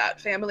member of the Bat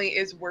family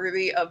is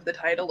worthy of the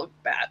title of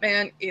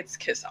Batman, it's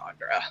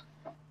Cassandra.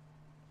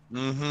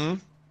 Mm-hmm.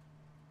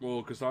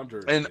 Well,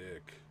 Cassandra and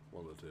Dick,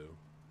 one of the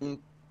two.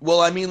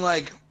 Well, I mean,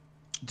 like,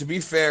 to be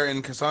fair,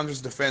 in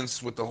Cassandra's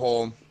defense with the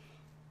whole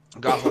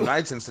Gotham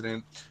Knights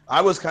incident,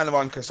 I was kind of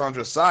on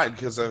Cassandra's side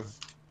because of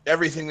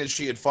everything that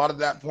she had fought at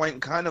that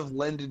point kind of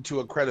lended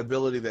to a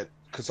credibility that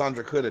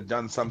Cassandra could have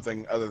done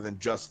something other than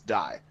just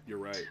die. You're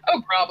right.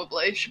 Oh,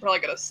 probably. She probably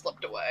could have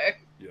slipped away.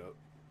 Yep.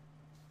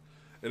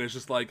 And it's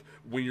just like,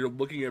 when you're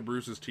looking at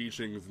Bruce's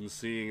teachings and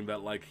seeing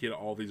that, like, he had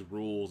all these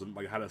rules and,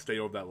 like, how to stay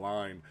over that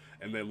line,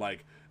 and then,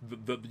 like,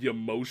 the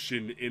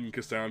emotion in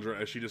Cassandra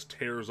as she just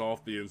tears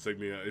off the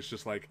insignia, it's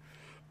just like,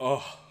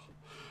 oh,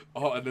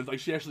 and then, like,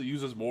 she actually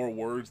uses more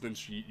words than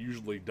she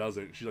usually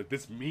doesn't. She's like,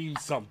 this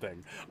means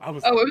something. It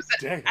was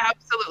an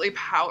absolutely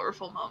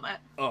powerful moment.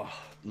 Oh.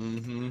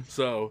 Mm-hmm.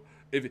 So,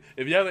 if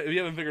you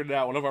haven't figured it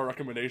out, one of our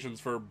recommendations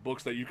for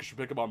books that you should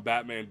pick up on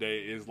Batman Day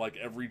is, like,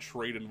 every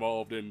trade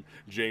involved in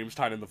James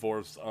Tynion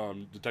IV's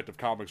Detective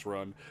Comics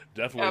run.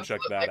 Definitely check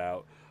that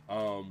out.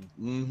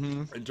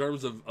 In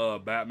terms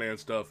of Batman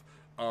stuff,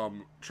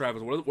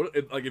 Travis,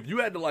 what like, if you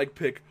had to, like,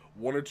 pick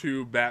one or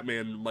two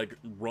Batman, like,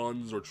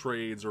 runs or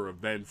trades or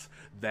events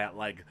that,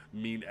 like,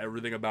 mean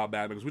everything about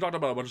Batman, because we talked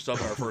about a bunch of stuff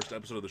in our first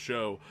episode of the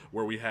show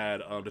where we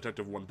had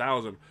Detective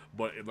 1000,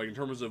 but, like, in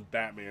terms of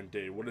Batman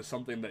Day, what is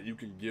something that you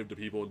can give to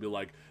people and be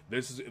like,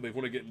 this is, if they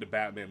want to get into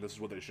Batman, this is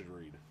what they should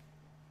read?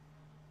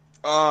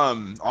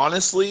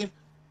 Honestly,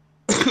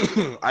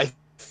 I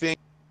think,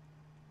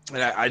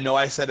 and I know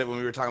I said it when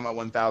we were talking about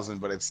 1000,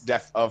 but it's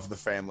Death of the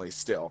Family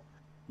still.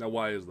 Now,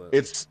 why is that?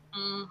 It's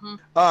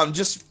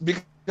just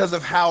because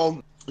of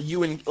how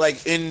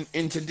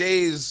in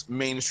today's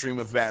mainstream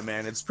of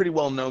Batman, it's pretty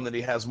well known that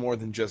he has more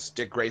than just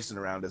Dick Grayson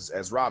around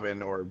as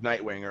Robin or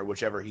Nightwing or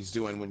whichever he's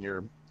doing when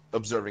you're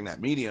observing that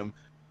medium.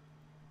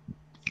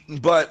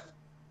 But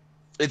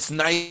it's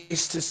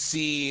nice to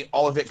see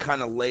all of it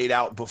kind of laid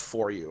out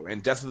before you.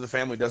 And Death of the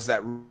Family does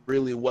that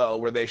really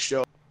well, where they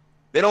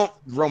don't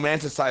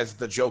romanticize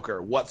the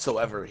Joker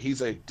whatsoever.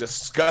 He's a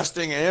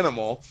disgusting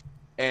animal,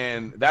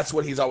 and that's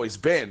what he's always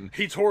been.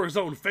 He tore his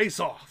own face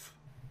off.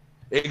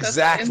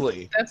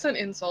 Exactly. That's an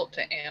insult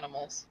to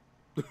animals.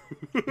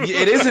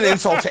 It is an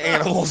insult to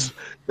animals.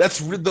 That's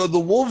the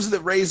wolves that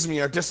raised me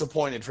are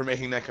disappointed for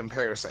making that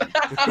comparison.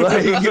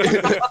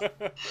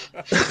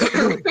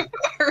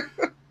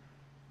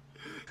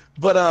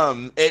 But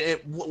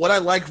what I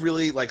like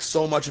really like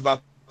so much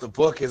about the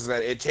book is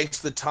that it takes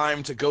the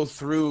time to go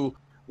through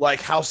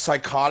like how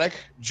psychotic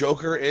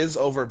Joker is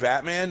over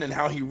Batman and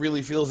how he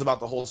really feels about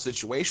the whole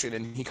situation,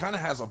 and he kind of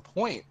has a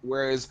point.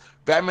 Whereas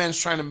Batman's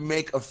trying to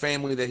make a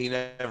family that he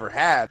never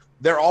had.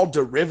 They're all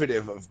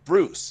derivative of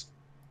Bruce,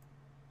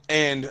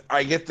 and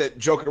I get that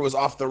Joker was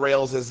off the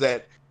rails. Is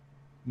that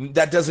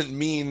doesn't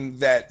mean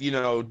that, you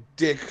know,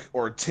 Dick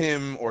or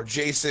Tim or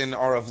Jason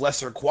are of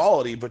lesser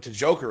quality, but to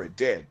Joker it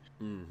did.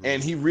 Mm-hmm.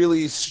 And he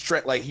really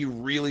he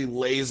really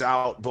lays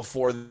out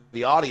before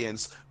the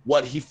audience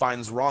what he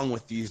finds wrong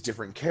with these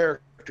different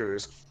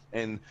characters.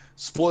 And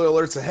spoiler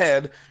alerts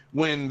ahead,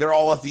 when they're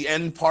all at the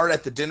end part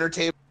at the dinner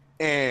table,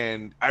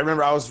 and I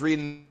remember I was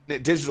reading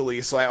it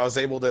digitally, so I was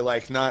able to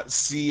like not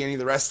see any of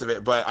the rest of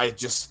it, but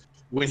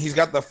when he's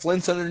got the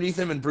flints underneath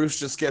him and Bruce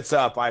just gets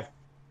up, I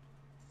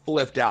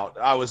flipped out.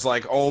 I was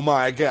like, oh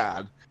my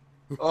God.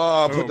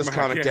 Oh, put this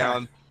comic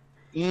down.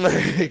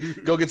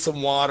 Go get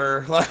some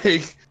water.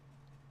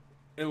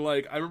 And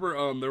like I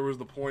remember there was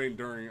the point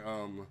during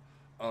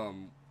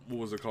what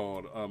was it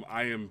called?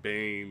 I Am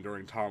Bane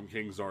during Tom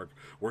King's arc,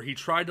 where he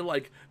tried to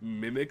like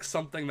mimic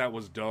something that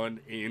was done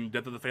in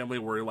Death of the Family,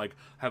 where he like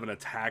have an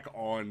attack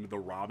on the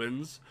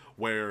Robins,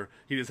 where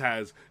he just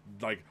has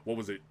like, what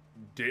was it?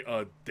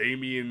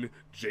 Damian,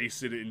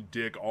 Jason, and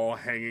Dick all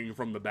hanging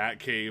from the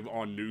Batcave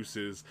on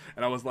nooses,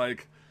 and I was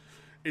like,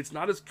 it's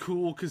not as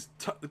cool because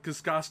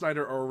Scott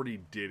Snyder already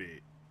did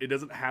it. It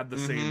doesn't have the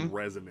same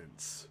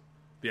resonance.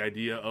 The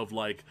idea of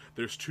like,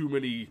 there's too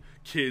many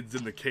kids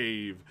in the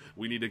cave.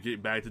 We need to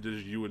get back to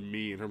just you and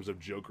me in terms of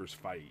Joker's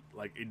fight.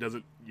 Like, it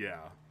doesn't.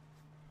 Yeah.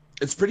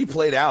 It's pretty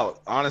played out,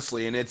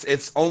 honestly, and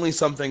it's only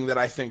something that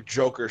I think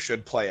Joker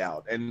should play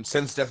out. And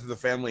since Death of the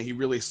Family, he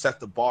really set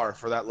the bar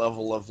for that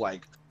level of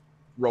like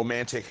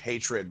romantic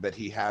hatred that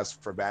he has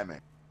for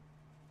Batman.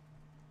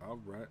 All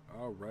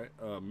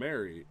right.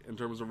 Mary, in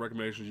terms of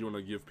recommendations you want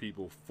to give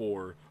people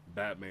for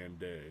Batman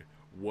Day,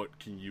 what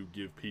can you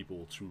give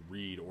people to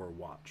read or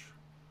watch?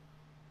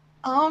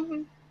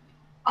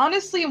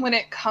 Honestly, when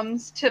it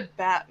comes to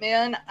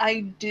Batman, I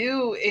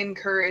do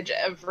encourage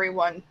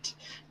everyone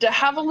to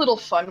have a little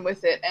fun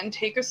with it and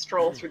take a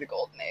stroll through the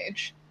Golden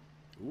Age.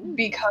 Ooh.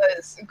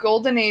 Because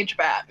Golden Age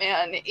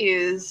Batman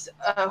is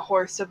a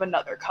horse of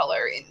another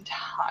color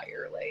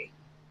entirely.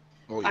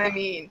 Oh, yeah. I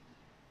mean,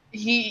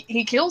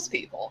 he kills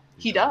people.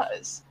 He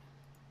does.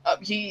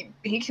 He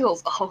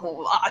kills a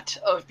lot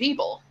of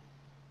people.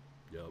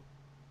 Yep.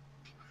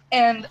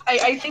 And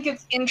I think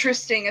it's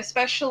interesting,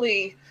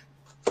 especially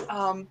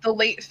the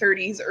late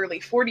 30s, early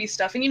 40s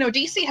stuff. And, you know,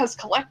 DC has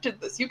collected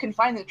this. You can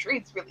find the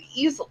trades really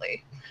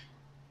easily.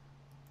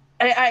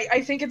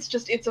 I think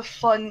it's a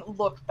fun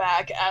look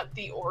back at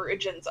the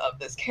origins of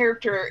this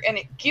character, and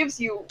it gives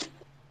you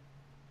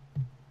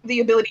the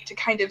ability to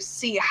kind of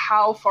see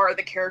how far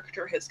the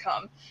character has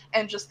come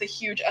and just the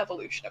huge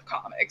evolution of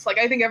comics. Like,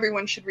 I think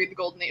everyone should read the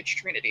Golden Age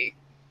Trinity.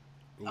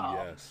 Ooh,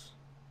 yes.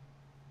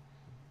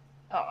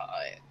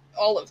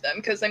 All of them,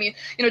 because I mean,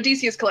 you know,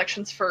 DC has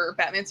collections for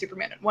Batman,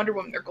 Superman, and Wonder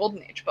Woman. They're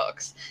Golden Age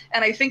books,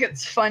 and I think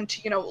it's fun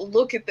to, you know,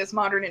 look at this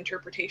modern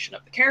interpretation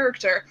of the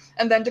character,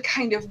 and then to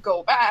kind of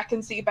go back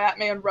and see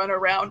Batman run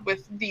around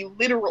with the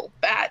literal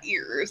bat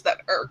ears that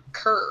are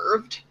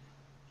curved,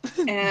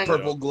 and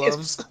purple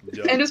gloves,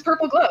 and his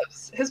purple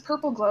gloves. His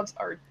purple gloves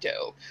are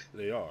dope.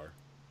 They are.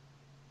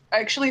 I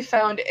actually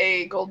found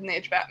a Golden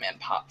Age Batman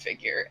pop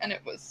figure, and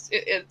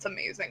it's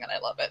amazing, and I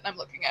love it. And I'm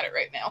looking at it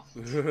right now.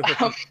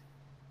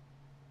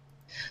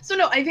 So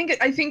no, I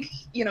think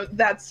you know,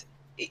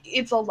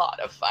 it's a lot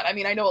of fun. I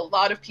mean, I know a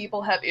lot of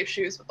people have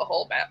issues with the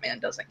whole Batman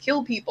doesn't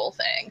kill people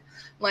thing.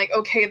 Like,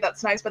 okay,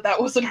 that's nice, but that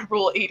wasn't a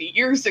rule 80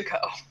 years ago.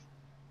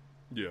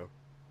 Yeah.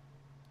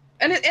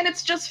 And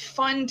it's just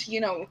fun to, you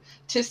know,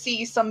 to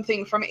see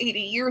something from 80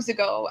 years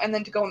ago and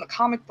then to go in the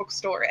comic book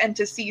store and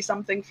to see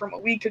something from a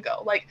week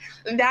ago. Like,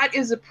 that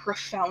is a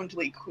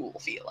profoundly cool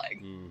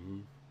feeling. Mm-hmm.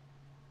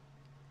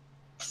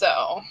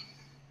 So.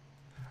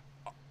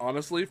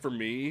 Honestly, for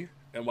me,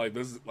 and like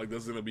this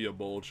is gonna be a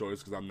bold choice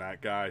because I'm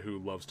that guy who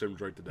loves Tim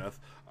Drake to death.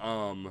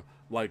 I'm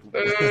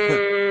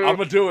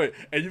gonna do it,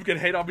 and you can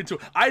hate on me too.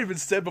 I even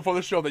said before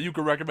the show that you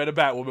could recommend a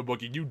Batwoman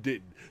book, and you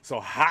didn't. So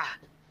ha.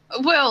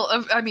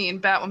 Well, I mean,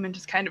 Batwoman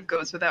just kind of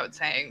goes without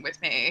saying with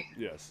me.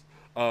 Yes.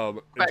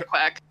 Quack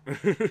quack.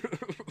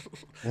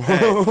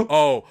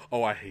 Hey,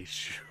 I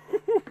hate you.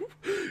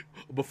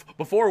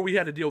 Before we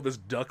had to deal with this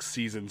duck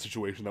season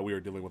situation that we are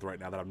dealing with right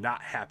now, that I'm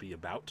not happy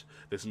about.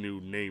 This new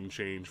name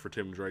change for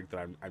Tim Drake that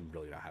I'm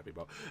really not happy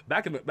about.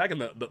 Back in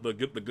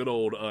the good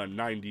old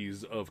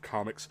 '90s of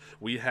comics,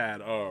 we had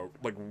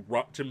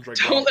Tim Drake.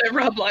 Don't let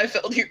Rob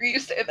Liefeld hear you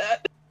say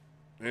that.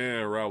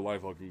 Yeah, Rob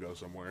Liefeld can go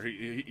somewhere.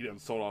 He done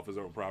sold off his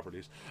own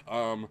properties.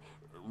 During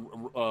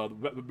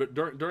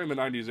the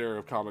 '90s era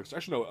of comics,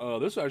 actually no,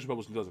 this was actually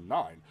published in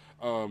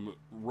 2009.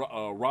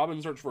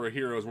 Robin Search for a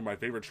Hero is one of my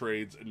favorite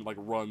trades and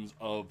runs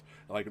of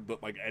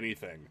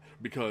anything,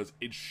 because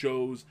it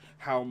shows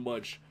how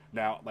much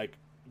now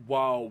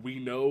while we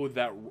know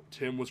that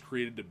Tim was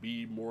created to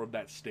be more of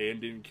that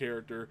stand-in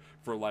character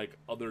for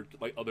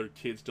other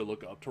kids to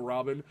look up to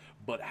Robin,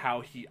 but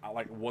how he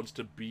wants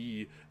to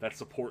be that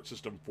support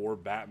system for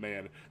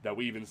Batman that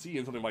we even see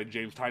in something like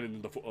James Tynion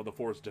in the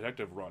Forest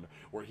Detective run,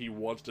 where he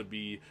wants to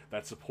be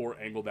that support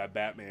angle that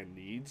Batman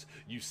needs.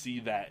 You see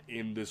that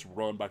in this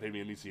run by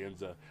Fabian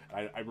Nicieza.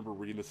 I remember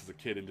reading this as a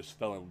kid and just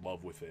fell in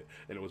love with it.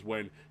 And it was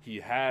when he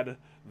had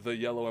the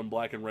yellow and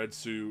black and red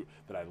suit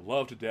that I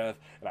love to death,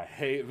 and I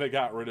hate they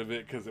got rid of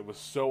it because it was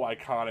so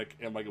iconic,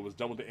 and it was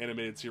done with the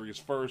animated series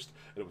first,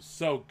 and it was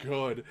so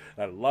good,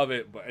 and I love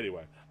it. But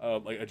anyway,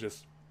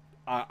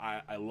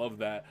 I love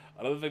that.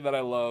 Another thing that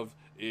I love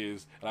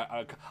is,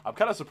 and I'm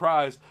kind of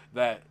surprised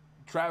that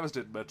Travis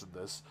didn't mention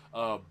this,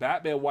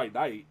 Batman White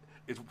Knight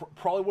is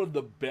probably one of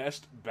the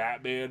best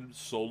Batman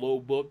solo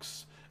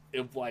books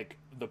of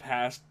the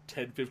past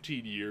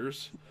 10-15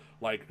 years.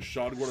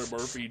 Sean Gordon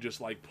Murphy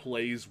just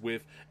plays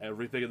with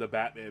everything in the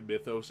Batman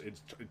mythos and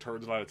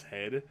turns it on its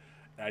head.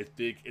 And I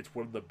think it's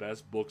one of the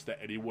best books that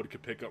anyone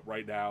could pick up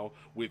right now,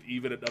 with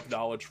even enough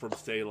knowledge from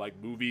say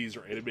movies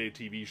or animated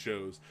TV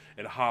shows,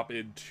 and hop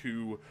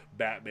into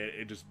Batman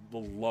and just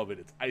love it.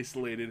 It's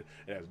isolated,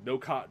 it has no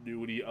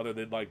continuity other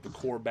than the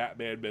core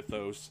Batman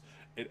mythos,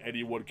 and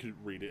anyone can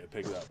read it and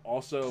pick it up.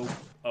 Also,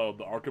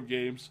 the Arkham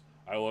games,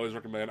 I will always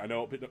recommend. I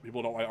know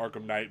people don't like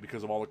Arkham Knight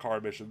because of all the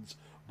car missions,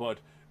 but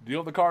deal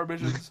with the car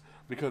missions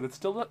because it's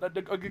still a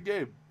good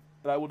game,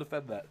 and I will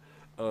defend that.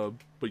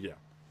 But yeah,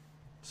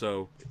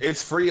 so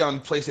it's free on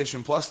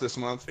PlayStation Plus this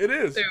month. it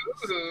is.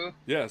 Ooh.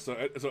 Yeah, so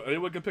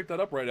anyone can pick that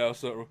up right now.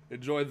 So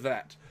enjoy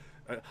that.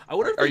 I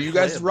wonder. Are you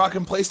guys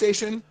rocking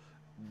PlayStation?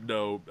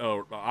 No,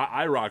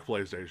 I rock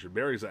PlayStation.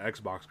 Mary's an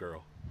Xbox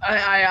girl.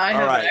 I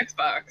have right. an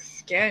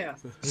Xbox. Yeah.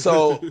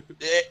 So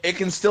it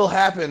can still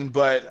happen,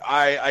 but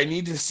I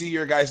need to see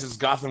your guys'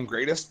 Gotham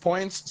Greatest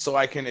points so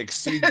I can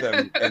exceed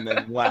them and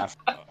then laugh.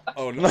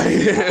 Oh no,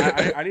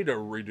 I need to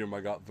redo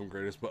my Gotham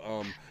Greatest, but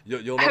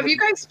you'll Have you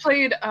guys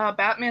played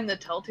Batman the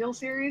Telltale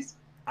series?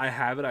 I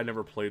haven't. I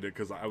never played it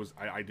because I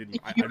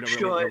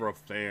never a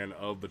fan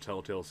of the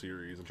Telltale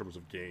series in terms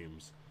of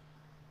games.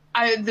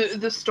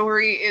 The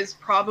story is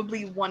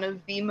probably one of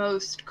the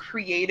most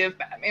creative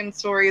Batman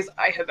stories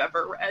I have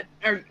ever read,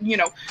 or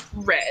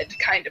read,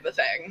 kind of a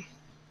thing.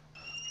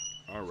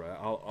 All right,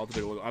 I'll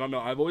take a look. I don't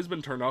know. I've always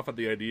been turned off at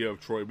the idea of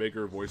Troy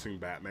Baker voicing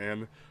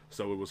Batman,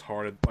 so it was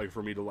hard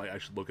for me to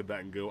actually look at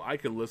that and go, I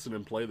could listen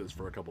and play this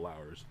for a couple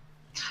hours.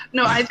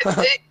 No,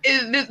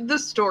 the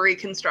story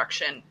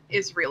construction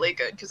is really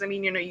good because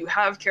you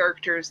have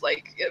characters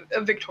like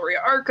Victoria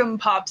Arkham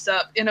pops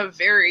up in a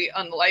very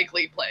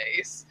unlikely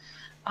place.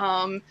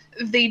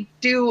 They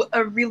do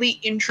a really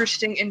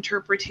interesting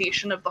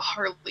interpretation of the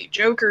Harley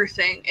Joker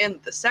thing in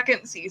the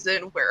second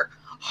season, where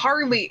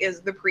Harley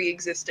is the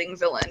pre-existing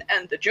villain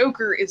and the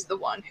Joker is the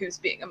one who's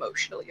being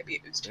emotionally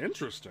abused.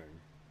 Interesting.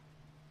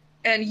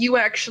 And you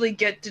actually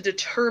get to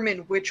determine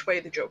which way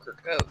the Joker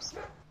goes.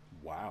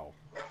 Wow.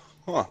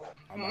 Huh.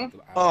 I'm with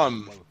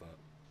that.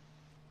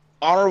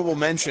 Honorable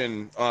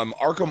mention,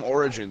 Arkham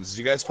Origins. Did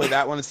you guys play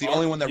that one? It's the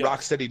only one that yes.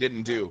 Rocksteady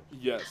didn't do.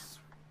 Yes.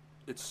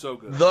 It's so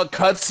good. The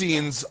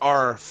cutscenes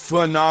are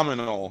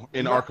phenomenal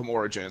in Arkham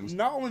Origins.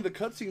 Not only the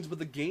cutscenes, but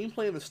the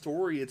gameplay and the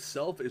story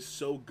itself is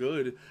so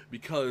good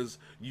because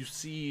you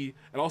see,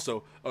 and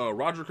also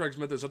Roger Craig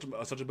Smith is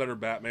such a better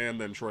Batman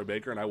than Troy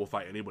Baker, and I will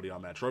fight anybody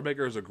on that. Troy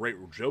Baker is a great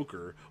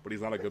Joker, but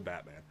he's not a good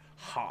Batman.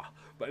 Ha!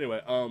 But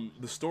anyway,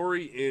 the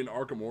story in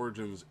Arkham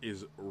Origins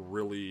is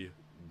really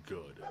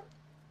good.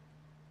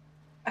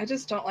 I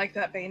just don't like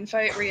that Bane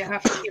fight where you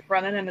have to keep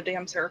running in a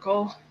damn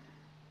circle.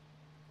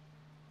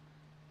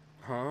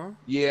 Huh?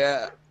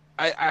 Yeah,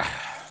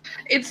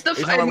 It's the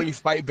fight when you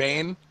fight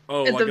Bane.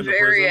 Oh, at the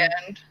very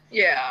end.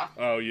 Yeah.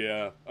 Oh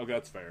yeah. Okay,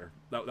 that's fair.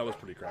 That was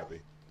pretty crappy.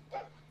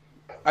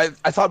 I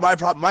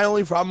thought my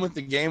only problem with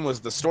the game was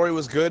the story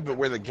was good, but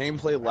where the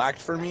gameplay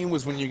lacked for me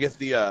was when you get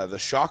the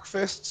shock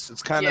fists.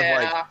 It's kind of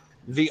like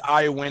the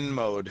I win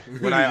mode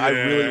when I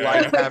really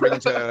like having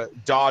to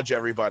dodge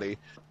everybody.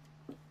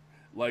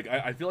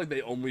 I feel like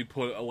they only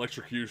put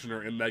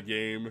Electrocutioner in that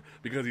game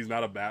because he's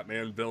not a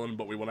Batman villain,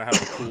 but we want to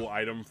have a cool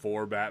item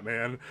for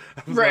Batman.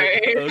 I was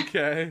right. Like,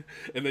 okay.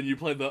 And then you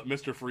play the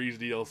Mr. Freeze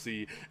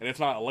DLC, and it's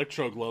not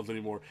Electro Gloves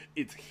anymore.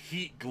 It's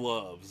Heat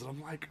Gloves. And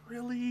I'm like,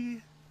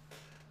 really?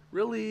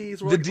 Really?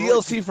 The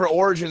DLC for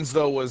Origins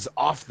though was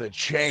off the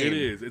chain. It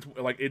is.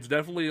 It's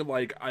definitely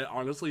like I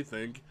honestly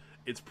think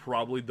it's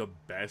probably the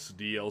best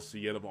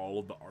DLC out of all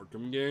of the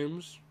Arkham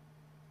games,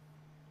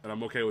 and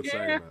I'm okay with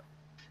saying that.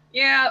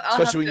 Yeah,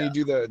 especially when you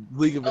do the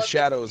League of the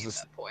Shadows.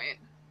 That point.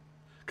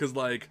 Because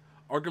like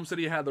Arkham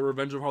City had the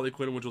Revenge of Harley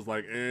Quinn, which was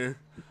like and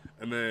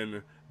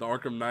then the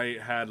Arkham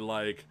Knight had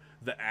like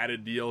the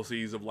added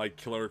DLCs of like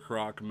Killer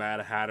Croc,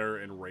 Mad Hatter,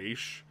 and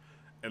Raish,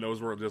 and those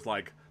were just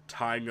like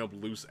tying up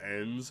loose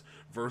ends.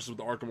 Versus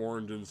the Arkham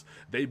Origins,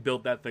 they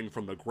built that thing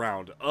from the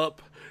ground up.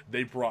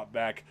 They brought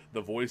back the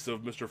voice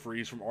of Mr.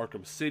 Freeze from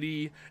Arkham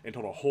City and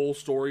told a whole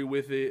story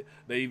with it.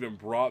 They even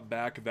brought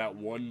back that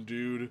one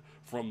dude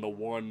from the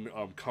one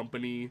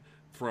company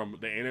from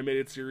the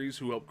animated series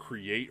who helped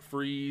create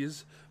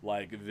Freeze.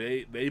 Like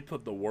they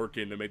put the work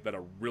in to make that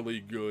a really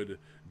good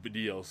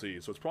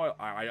DLC. So it's probably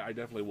I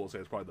definitely will say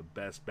it's probably the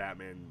best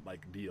Batman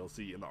like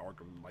DLC in the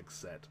Arkham like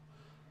set.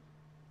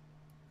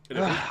 It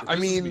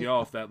pisses me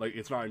off that like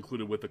it's not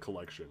included with the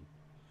collection.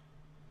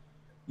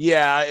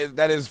 Yeah,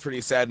 that is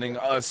pretty saddening.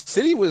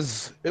 City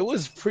was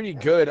pretty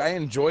good. I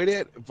enjoyed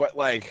it, but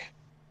like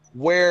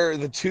where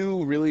the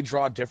two really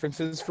draw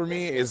differences for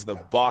me is the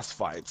boss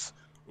fights.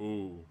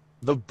 Ooh.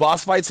 The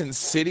boss fights in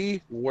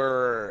City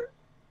were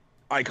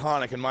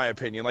iconic in my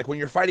opinion. Like when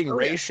you're fighting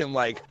Raish and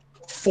like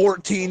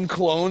 14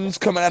 clones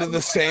come out of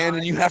the sand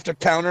and you have to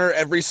counter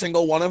every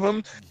single one of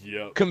them.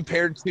 Yep.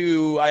 Compared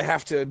to I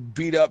have to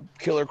beat up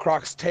Killer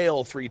Croc's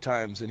tail 3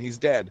 times and he's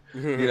dead.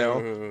 You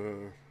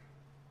know?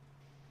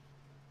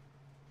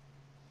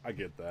 I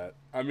get that.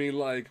 I mean,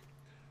 like,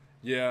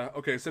 yeah,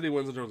 okay, City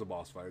wins in terms of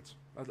boss fights.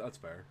 That's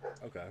fair.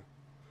 Okay.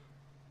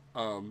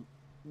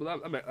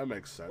 But that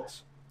makes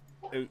sense.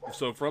 And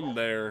so from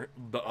there,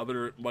 the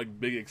other like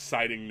big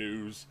exciting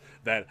news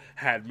that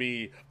had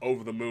me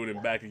over the moon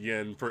and back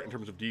again in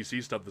terms of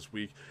DC stuff this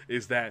week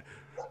is that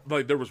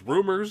like there was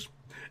rumors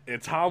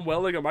and Tom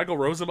Welling and Michael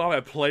Rosenbaum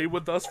had played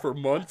with us for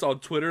months on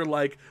Twitter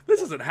like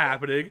this isn't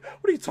happening.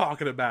 What are you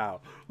talking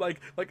about?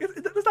 Like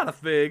it's not a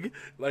thing.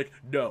 Like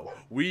no,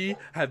 we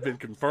have been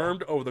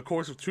confirmed over the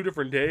course of 2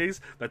 different days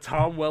that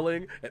Tom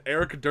Welling and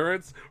Erica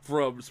Durance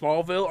from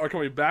Smallville are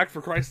coming back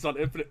for Crisis on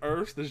Infinite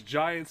Earths, this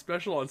giant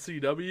special on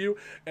CW,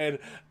 and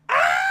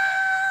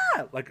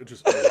like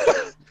just.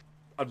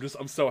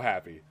 I'm so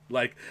happy.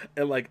 Like,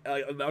 and like,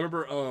 I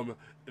remember,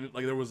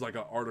 like there was like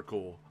an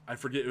article, I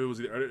forget it was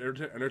either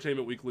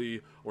Entertainment Weekly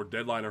or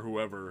Deadline or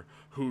whoever,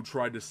 who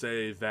tried to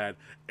say that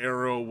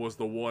Arrow was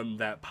the one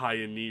that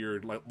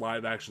pioneered like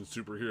live action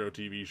superhero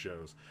TV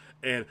shows.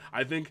 And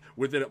I think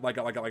within like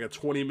a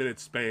 20-minute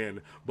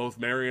span, both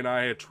Mary and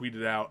I had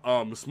tweeted out,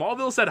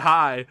 Smallville said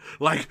hi.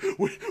 Like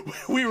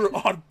we were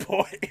on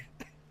point.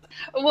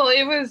 Well,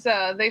 it was.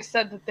 They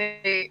said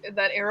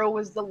that Arrow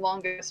was the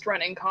longest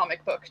running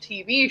comic book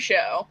TV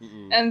show,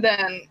 and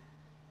then,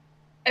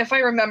 if I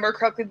remember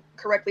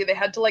correctly, they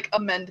had to like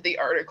amend the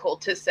article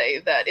to say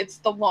that it's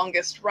the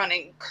longest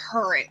running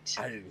current.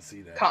 I didn't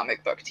see that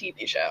comic book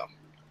TV show.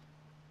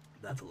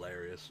 That's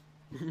hilarious.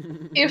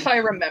 If I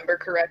remember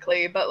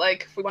correctly, but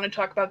like, if we want to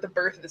talk about the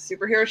birth of the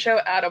superhero show,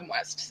 Adam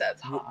West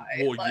says hi.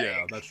 Well, like...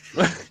 yeah, that's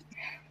true.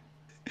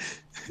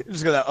 You're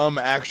just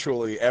gonna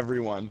actually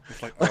everyone.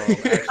 Like,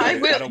 actually, I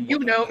will. You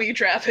know me,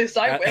 Travis.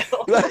 I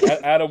will.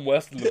 Adam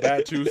West and the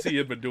Batusi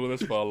have been doing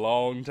this for a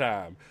long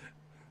time,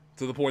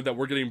 to the point that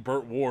we're getting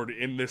Burt Ward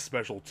in this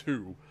special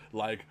too.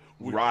 Like,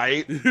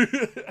 right?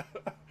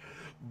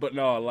 But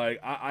no,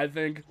 like I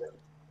think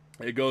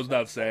it goes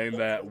without saying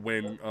that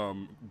when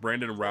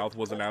Brandon Routh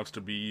was announced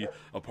to be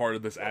a part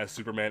of this as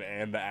Superman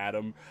and the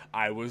Atom,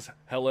 I was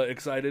hella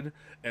excited,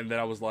 and then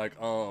I was like,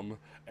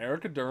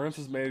 Erica Durance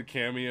has made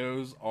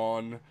cameos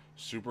on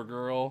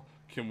Supergirl.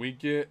 Can we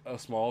get a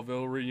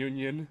Smallville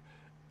reunion?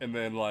 And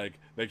then, like,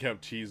 they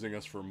kept teasing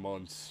us for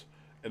months,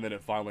 and then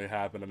it finally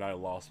happened, and I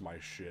lost my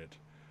shit.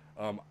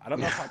 I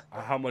don't know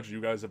how much you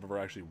guys have ever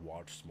actually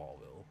watched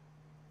Smallville.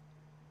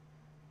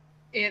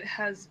 It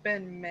has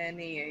been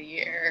many a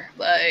year.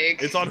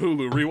 Like, it's on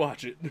Hulu.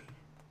 Rewatch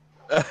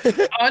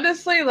it.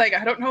 Honestly, like,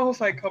 I don't know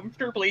if I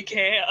comfortably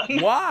can.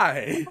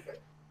 Why?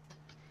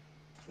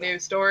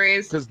 News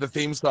stories. Because the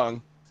theme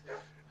song.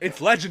 It's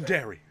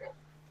legendary.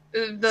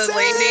 The Save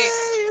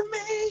lady.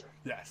 Me!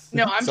 Yes.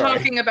 No, I'm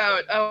talking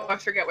about. Oh, I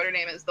forget what her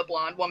name is. The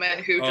blonde woman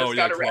who just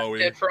got arrested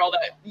Chloe. for all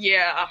that.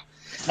 Yeah.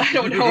 I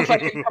don't know if I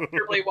can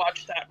comfortably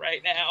watch that right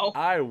now.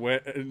 I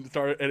went and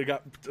started, and it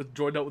got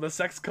joined up with a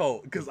sex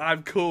cult because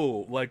I'm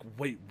cool. Like,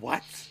 wait,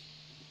 what?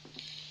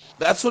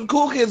 That's what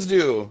cool kids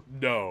do.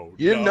 No,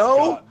 you didn't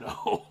know? God,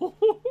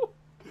 no.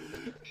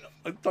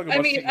 I'm talking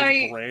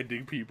about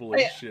branding people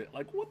and shit.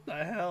 Like, what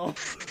the hell?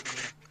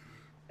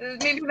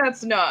 Maybe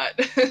that's not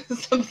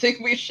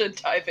something we should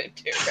dive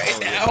into right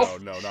now.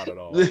 No, not at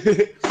all.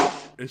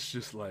 It's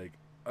just like,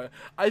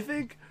 I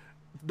think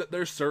that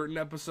there's certain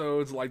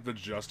episodes, like the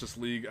Justice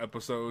League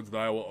episodes, that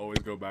I will always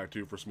go back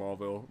to for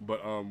Smallville.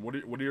 But what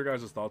are your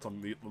guys' thoughts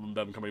on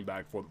them coming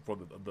back for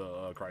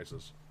the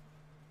Crisis?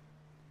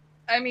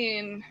 I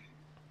mean,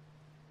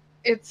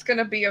 it's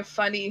gonna be a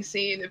funny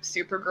scene if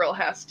Supergirl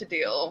has to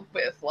deal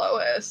with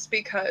Lois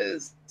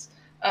because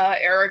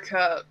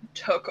Erica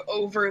took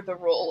over the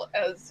role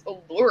as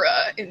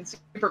Allura in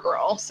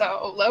Supergirl.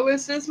 So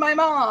Lois is my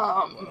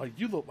mom.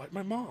 You look like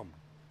my mom.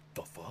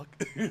 The fuck?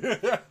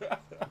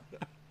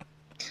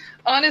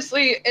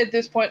 Honestly, at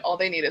this point, all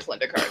they need is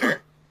Linda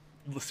Carter.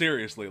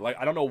 Seriously, like,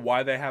 I don't know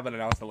why they haven't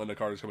announced that Linda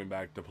Carter's coming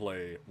back to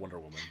play Wonder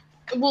Woman.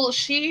 Well,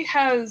 she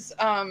has,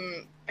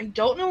 I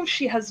don't know if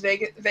she has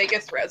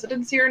Vegas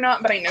residency or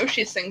not, but I know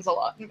she sings a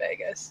lot in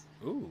Vegas.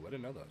 Ooh, I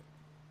didn't know that.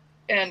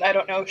 And I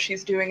don't know if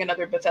she's doing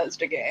another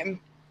Bethesda game.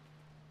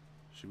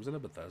 She was in a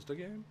Bethesda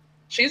game?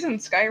 She's in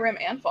Skyrim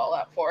and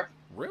Fallout 4.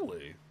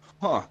 Really?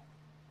 Huh.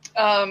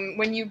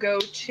 When you go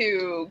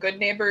to Good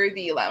Neighbor,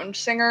 the lounge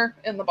singer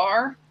in the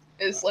bar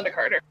is Linda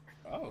Carter.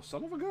 Oh,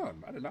 son of a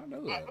gun. I did not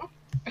know that.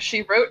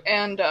 She wrote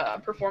and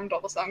performed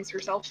all the songs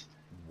herself.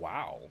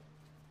 Wow.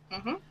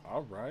 Mm-hmm.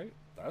 All right.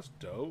 That's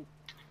dope.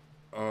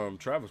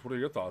 Travis, what are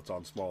your thoughts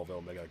on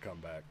Smallville making a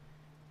comeback?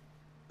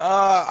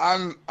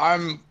 I'm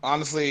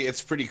honestly,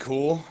 it's pretty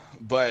cool,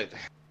 but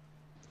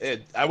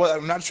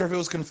I'm not sure if it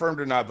was confirmed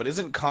or not. But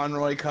isn't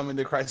Conroy coming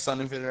to Crisis on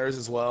Infinite Earths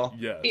as well?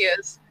 Yes. He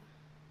is.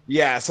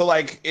 Yeah. So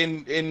like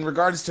in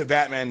regards to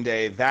Batman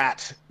Day,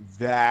 that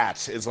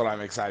is what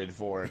I'm excited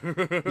for.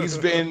 He's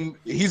been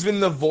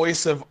the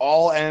voice of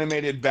all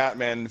animated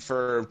Batman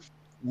for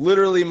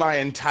literally my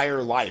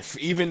entire life,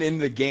 even in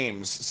the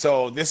games.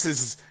 So this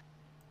is.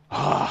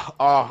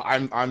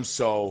 I'm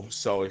so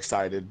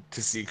excited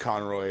to see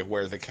Conroy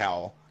wear the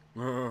cowl.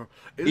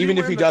 Even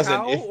if he doesn't,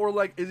 or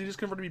like, is he just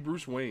confirmed to be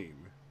Bruce Wayne?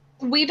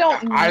 We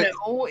don't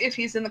know if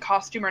he's in the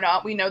costume or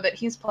not. We know that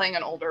he's playing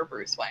an older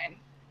Bruce Wayne.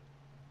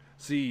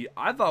 See,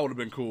 I thought it would have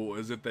been cool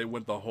is if they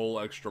went the whole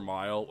extra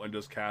mile and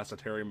just cast a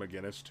Terry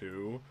McGinnis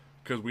too,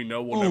 because we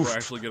know we'll never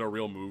actually get a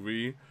real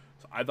movie.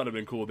 So I thought it'd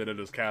been cool if they did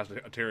just cast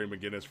a Terry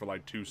McGinnis for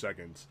like 2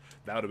 seconds.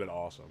 That would have been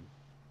awesome.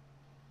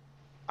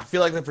 I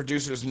feel like the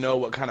producers know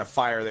what kind of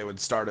fire they would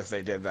start if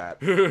they did that.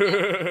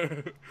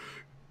 It's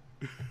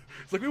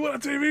like, we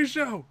want a TV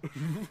show.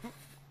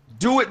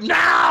 Do it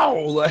now!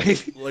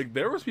 Like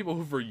there was people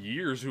who for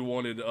years who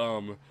wanted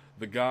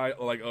the guy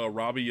like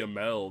Robbie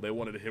Amell. They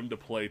wanted him to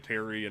play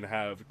Terry and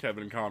have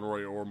Kevin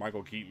Conroy or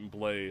Michael Keaton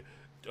play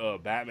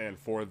Batman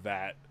for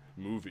that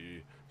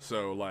movie.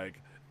 So like,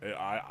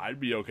 I'd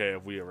be okay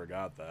if we ever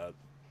got that.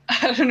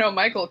 I don't know.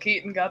 Michael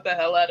Keaton got the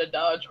hell out of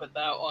Dodge with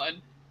that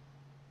one.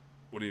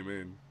 What do you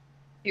mean?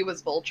 He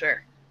was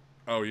Vulture.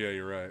 Oh yeah,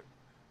 you're right.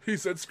 He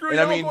said, "Screw you,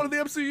 I'm going to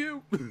the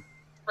MCU."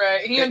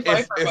 Right, he and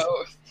Pfeiffer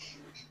both.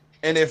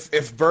 And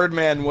if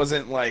Birdman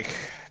wasn't like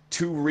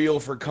too real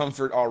for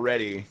comfort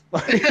already,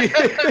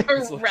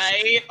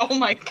 right? Oh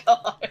my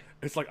god!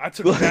 It's like I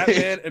took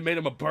Batman and made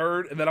him a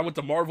bird, and then I went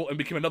to Marvel and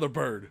became another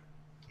bird.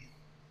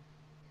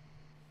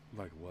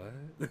 Like what?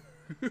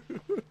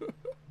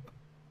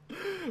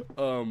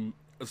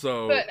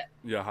 So but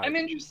yeah, hi.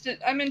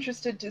 I'm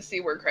interested to see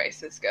where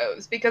Crisis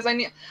goes because I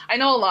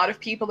know a lot of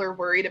people are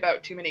worried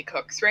about too many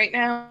cooks right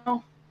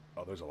now.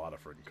 Oh, there's a lot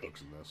of freaking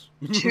cooks in this.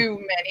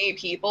 Too many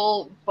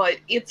people, but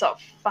it's a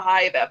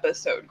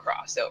 5-episode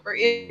crossover.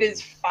 It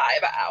is 5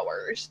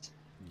 hours.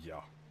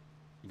 Yeah,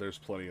 there's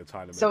plenty of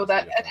time to make so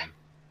that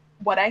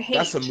what I hate.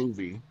 That's a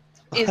movie.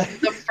 Is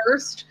the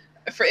first.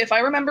 If I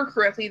remember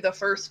correctly, the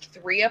first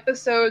 3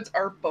 episodes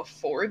are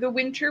before the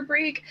winter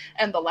break,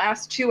 and the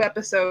last 2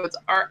 episodes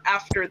are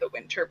after the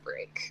winter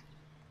break.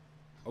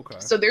 Okay.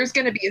 So there's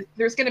gonna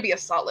be a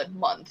solid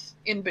month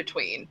in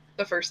between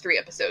the first 3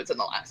 episodes and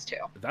the last 2.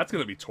 That's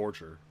gonna be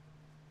torture.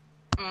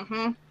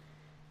 Mm-hmm.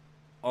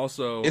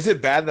 Also, is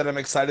it bad that I'm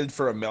excited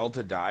for Amell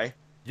to die?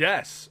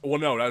 Yes. Well,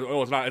 no,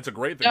 it's not. It's a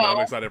great thing that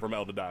I'm excited for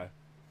Amell to die.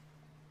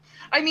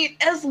 I mean,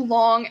 as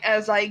long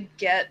as I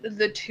get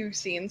the 2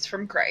 scenes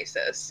from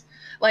Crisis.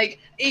 Like,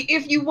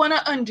 if you want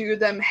to undo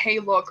them, hey,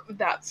 look,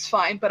 that's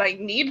fine, but I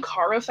need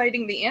Kara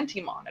fighting the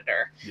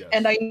Anti-Monitor,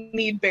 and I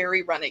need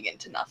Barry running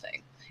into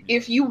nothing. Yes.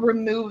 If you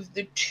remove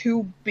the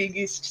 2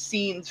 biggest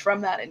scenes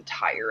from that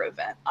entire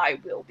event, I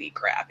will be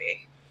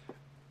crappy.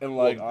 And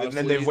like, honestly, and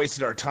then they've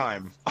wasted our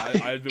time.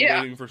 I've been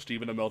waiting for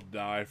Stephen Amell to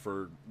die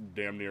for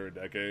damn near a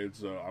decade,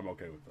 so I'm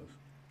okay with this.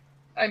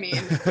 I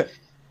mean,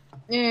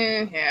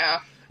 yeah.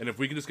 And if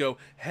we can just go,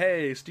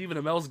 hey, Stephen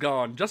Amell's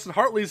gone, Justin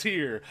Hartley's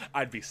here,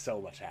 I'd be so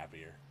much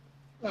happier.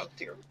 Oh,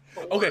 dear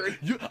Lord. Okay,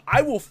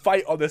 I will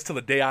fight on this till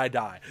the day I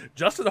die.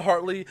 Justin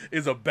Hartley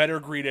is a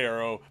better Green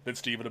Arrow than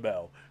Stephen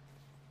Amell.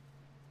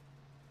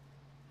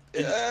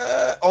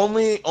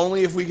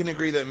 Only if we can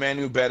agree that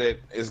Manu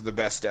Bennett is the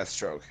best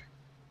Deathstroke.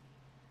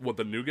 What,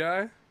 the new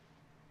guy?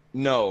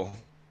 No.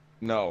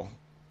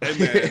 Hey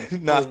man,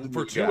 not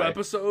for 2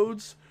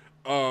 episodes,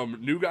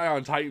 new guy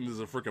on Titans is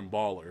a freaking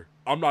baller.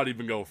 I'm not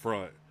even going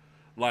front.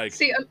 Like,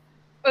 see,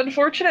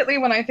 unfortunately,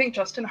 when I think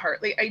Justin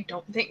Hartley, I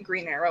don't think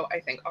Green Arrow. I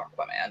think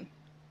Aquaman.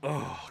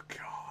 Oh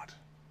God,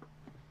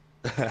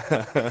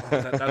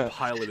 that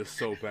pilot is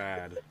so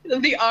bad.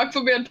 The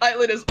Aquaman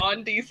pilot is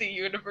on DC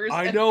Universe.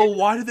 I know.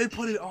 Why did they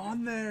put it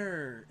on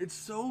there? It's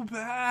so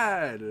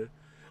bad.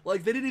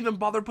 Like, they didn't even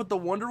bother put the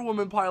Wonder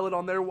Woman pilot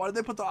on there. Why did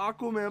they put the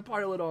Aquaman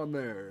pilot on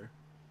there?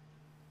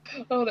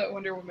 Oh, that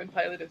Wonder Woman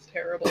pilot is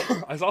terrible.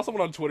 I saw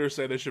someone on Twitter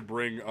say they should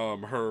bring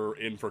her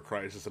in for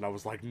Crisis, and I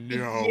was like,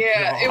 no.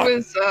 Yeah, God. it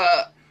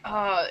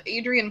was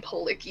Adrian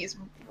Palicki's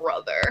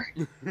brother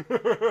is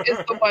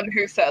the one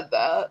who said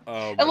that.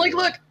 Oh, And like,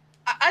 man. look,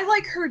 I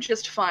like her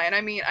just fine.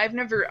 I mean, I've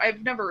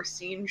never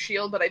seen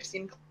Shield, but I've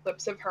seen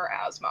clips of her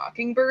as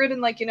Mockingbird,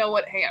 and like, you know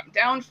what? Hey, I'm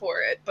down for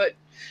it, but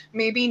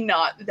maybe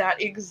not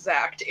that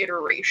exact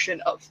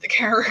iteration of the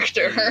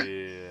character.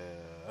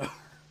 Yeah.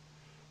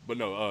 But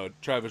no,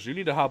 Travis, you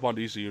need to hop on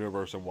DC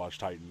Universe and watch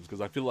Titans,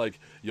 because I feel like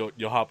you'll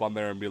hop on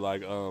there and be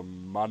like,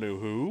 Manu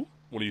who?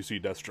 When you see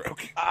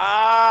Deathstroke.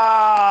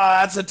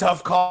 That's a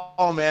tough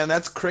call, man.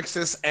 That's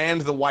Crixus and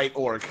the White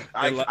Orc.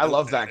 I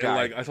love that guy.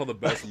 Like, I saw the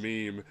best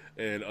meme,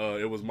 and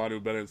it was Manu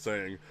Bennett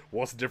saying,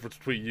 "What's the difference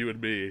between you and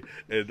me?"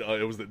 And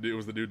it was the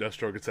new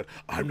Deathstroke. It said,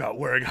 "I'm not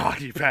wearing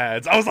hockey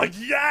pads." I was like,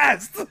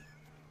 "Yes!"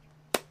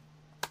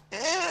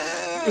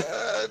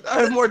 I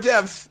have more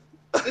depth.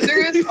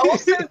 There is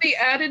also the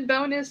added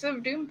bonus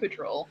of Doom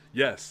Patrol.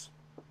 Yes.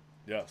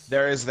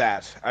 There is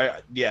that.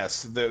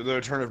 Yes, the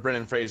return of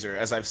Brendan Fraser,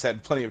 as I've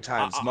said plenty of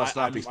times, must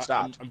not be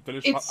stopped. I'm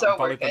finished. It's so I'm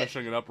finally worth it.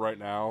 finishing it up right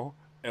now,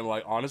 and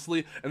like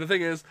honestly, and the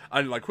thing is,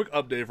 like quick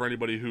update for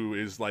anybody who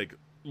is like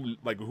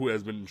who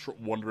has been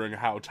wondering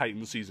how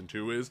Titan season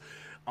 2 is.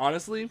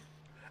 Honestly,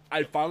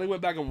 I finally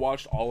went back and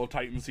watched all of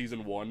Titan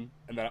season 1,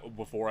 and that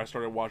before I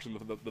started watching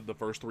the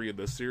first 3 of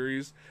this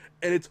series,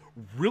 and it's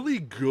really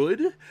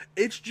good.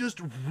 It's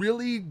just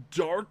really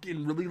dark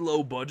and really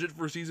low budget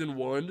for season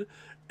 1,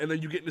 and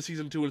then you get into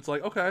season 2 and it's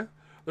like, okay,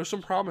 there's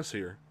some promise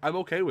here. I'm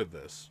okay with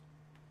this.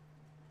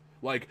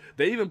 Like,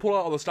 they even pulled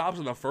out all the stops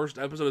in the first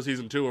episode of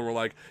season 2 and were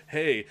like,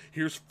 hey,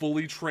 here's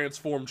fully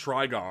transformed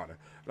Trigon.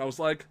 And I was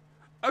like,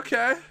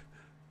 okay.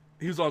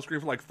 He was on screen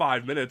for like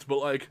 5 minutes, but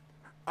like,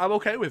 I'm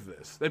okay with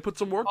this. They put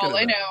some work into All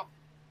I that. know,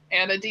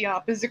 Anna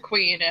Diop is a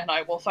queen, and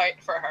I will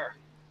fight for her.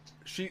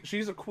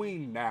 She's a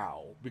queen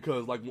now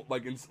because now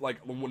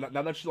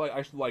that she like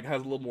actually like has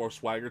a little more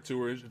swagger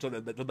to her, she took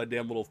that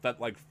damn little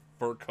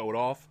fur coat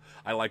off.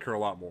 I like her a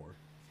lot more.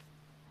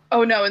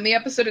 Oh no, in the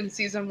episode in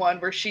season 1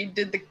 where she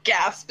did the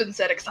gasp and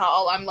said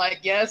Exhal, I'm like,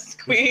 yes,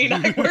 queen,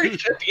 I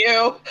worship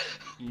you.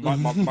 My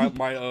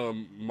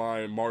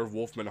Marv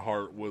Wolfman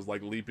heart was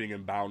like leaping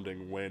and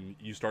bounding when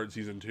you start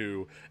season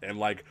 2 and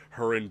like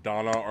her and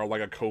Donna are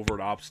like a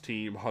covert ops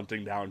team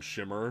hunting down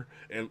Shimmer,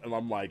 and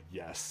I'm like,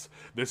 yes,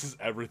 this is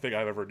everything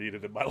I've ever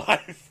needed in my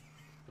life.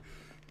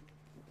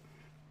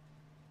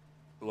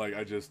 Like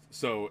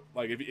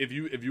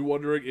if you're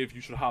wondering if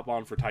you should hop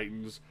on for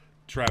Titans,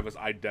 Travis,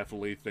 I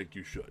definitely think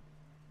you should.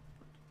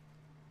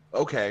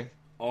 Okay.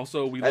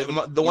 Also,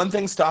 the one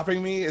thing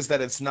stopping me is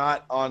that it's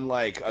not on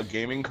like a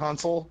gaming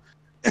console.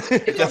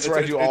 That's where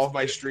I do all of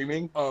my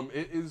streaming.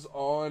 It is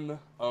on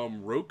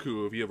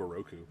Roku if you have a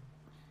Roku.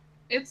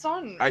 It's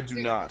on. I do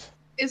not.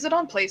 Is it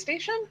on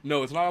PlayStation?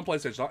 No, it's not on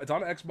PlayStation. It's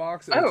on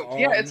Xbox.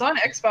 And It's on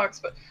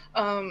Xbox, but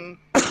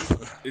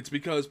it's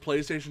because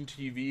PlayStation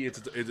TV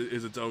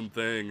is its own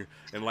thing,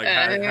 and like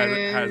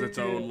has its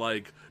own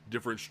like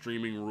different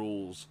streaming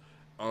rules.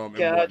 And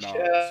Gotcha.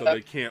 whatnot. So they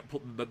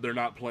can't. They're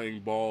not playing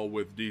ball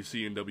with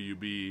DC and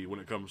WB when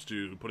it comes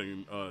to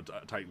putting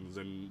Titans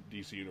and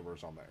DC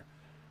Universe on there.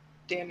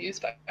 damn you,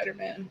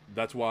 Spider-Man.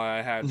 That's why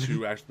I had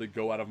to actually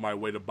go out of my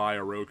way to buy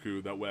a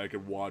Roku. That way I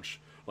could watch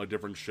like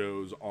different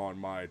shows on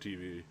my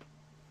TV.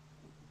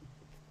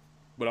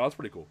 But that's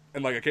pretty cool.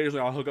 And like occasionally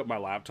I'll hook up my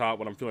laptop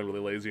when I'm feeling really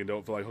lazy and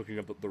don't feel like hooking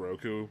up the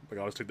Roku. Like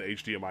I'll just take the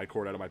HDMI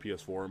cord out of my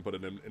PS4 and put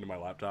it into my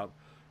laptop.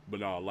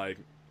 But no, like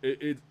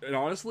and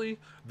honestly,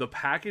 the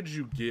package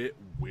you get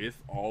with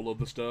all of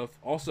the stuff.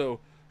 Also,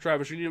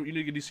 Travis, you need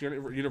to get DC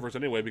Universe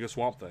anyway because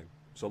Swamp Thing.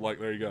 So like,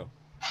 there you go.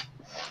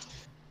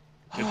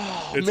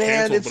 It's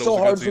man, it's so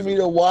hard for me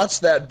to watch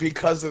that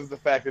because of the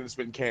fact that it's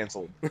been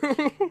canceled.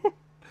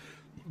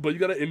 But you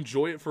got to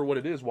enjoy it for what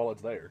it is while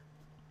it's there.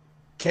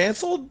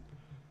 Canceled?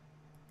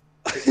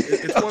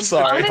 I'm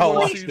sorry, I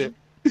watched it.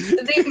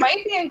 They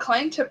might be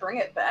inclined to bring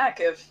it back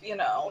if,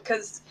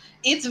 because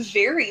it's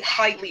very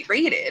highly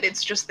rated.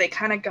 It's just they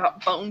kind of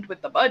got boned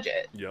with the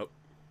budget. Yep.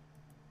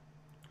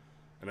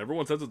 And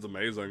everyone says it's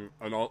amazing.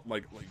 And all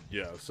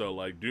so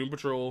like Doom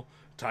Patrol,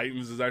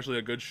 Titans is actually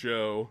a good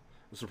show,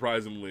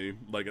 surprisingly.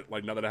 Like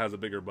now that it has a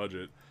bigger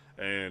budget,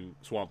 and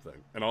Swamp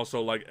Thing. And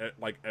also like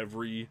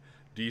every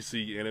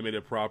DC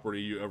animated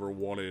property you ever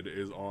wanted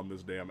is on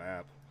this damn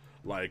app.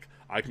 Like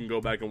I can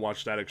go back and watch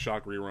Static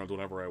Shock reruns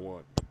whenever I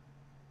want.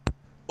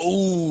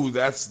 Oh,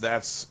 that's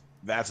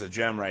a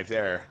gem right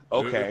there.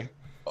 Okay.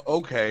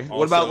 Okay. Also,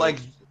 what about like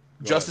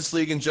Justice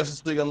League and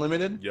Justice League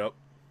Unlimited? Yep.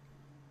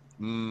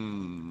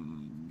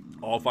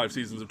 All 5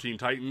 seasons of Teen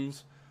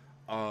Titans.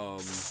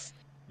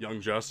 Young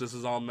Justice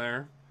is on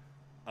there.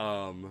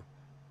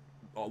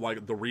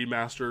 Like the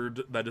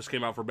remastered that just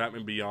came out for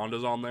Batman Beyond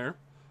is on there.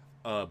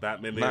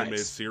 Batman the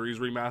Animated Series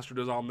remastered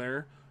is on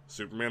there.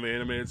 Superman the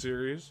Animated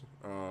Series.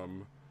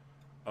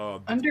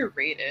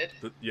 Underrated.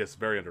 Yes,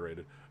 very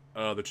underrated.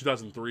 The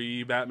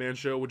 2003 Batman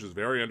show, which is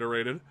very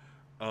underrated.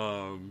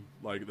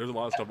 Like, there's a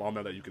lot of stuff on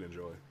there that you can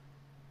enjoy.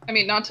 I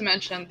mean, not to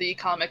mention the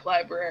comic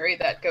library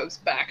that goes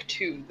back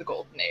to the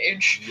Golden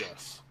Age.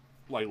 Yes.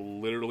 Like,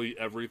 literally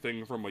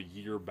everything from a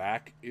year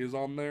back is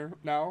on there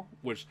now,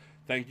 which,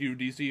 thank you,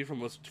 DC,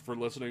 for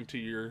listening to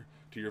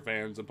your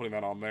fans and putting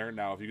that on there.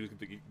 Now, if you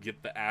could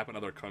get the app in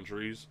other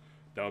countries,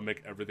 that would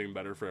make everything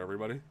better for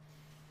everybody.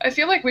 I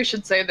feel like we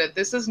should say that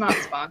this is not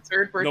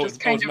sponsored. We're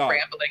just kind of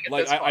rambling at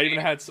this point.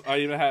 I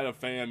even had a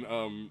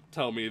fan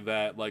tell me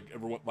that like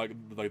everyone like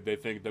they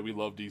think that we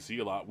love DC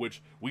a lot,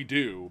 which we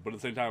do, but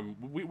at the same time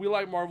we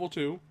like Marvel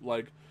too.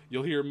 Like,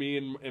 you'll hear me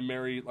and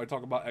Mary like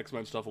talk about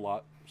X-Men stuff a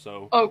lot.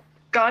 So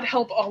God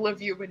help all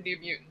of you when New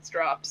Mutants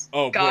drops.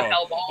 God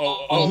help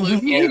all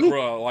of you.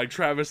 Bro, like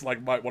Travis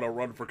like might want to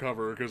run for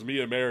cover because me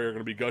and Mary are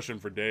gonna be gushing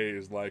for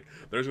days. Like,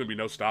 there's gonna be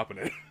no stopping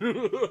it.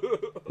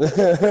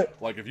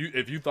 Like,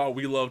 if you thought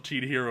we love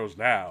teen heroes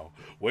now,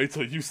 wait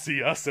till you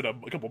see us in a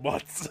couple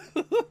months.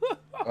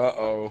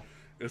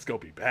 It's gonna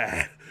be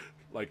bad.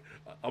 Like,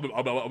 I'm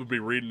gonna be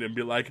reading and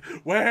be like,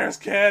 "Where's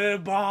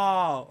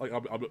Cannonball?" Like,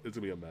 it's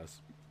gonna be a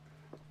mess.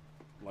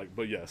 Like,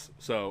 but yes.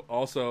 So,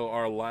 also,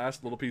 our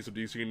last little piece of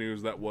DC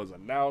news that was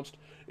announced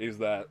is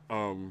that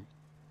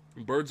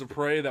Birds of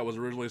Prey, that was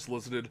originally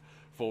solicited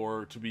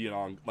to be an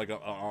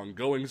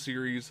ongoing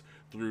series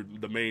through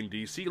the main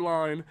DC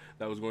line,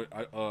 that was going.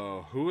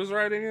 Who was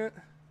writing it?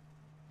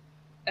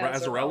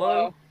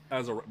 Azzarello.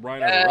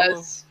 Brian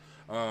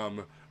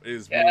Azzarello.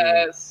 Is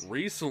being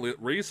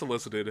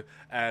resolicited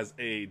as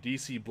a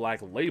DC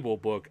Black Label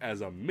book as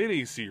a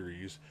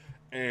mini-series.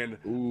 And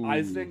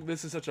I think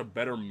this is such a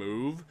better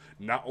move,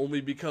 not only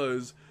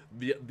because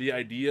the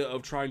idea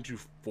of trying to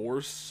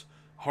force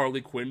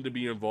Harley Quinn to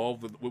be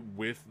involved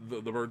with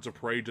the Birds of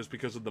Prey just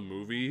because of the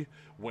movie,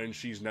 when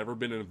she's never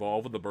been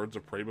involved with the Birds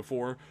of Prey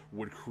before,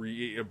 would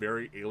create a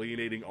very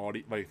alienating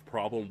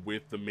problem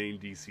with the main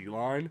DC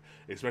line,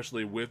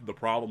 especially with the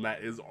problem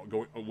that is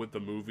going with the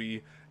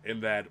movie,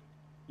 in that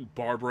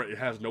Barbara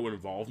has no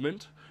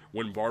involvement,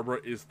 when Barbara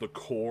is the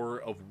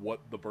core of what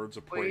the Birds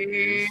of Prey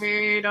is.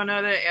 We don't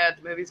know that yet.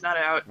 The movie's not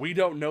out. We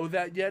don't know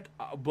that yet,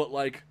 but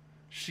like,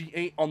 she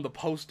ain't on the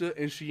poster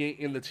and she ain't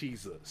in the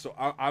teaser. So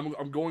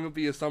I'm going with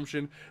the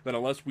assumption that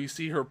unless we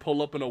see her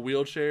pull up in a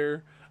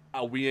wheelchair,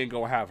 we ain't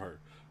gonna have her.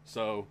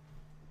 So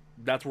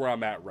that's where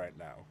I'm at right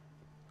now.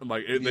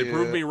 Like, if they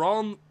prove me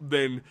wrong,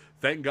 then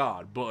thank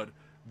God. But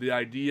the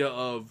idea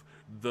of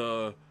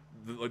the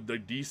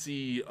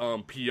DC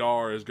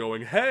PR is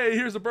going, hey,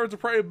 here's a Birds of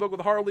Prey book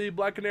with Harley,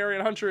 Black Canary,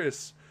 and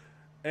Huntress,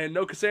 and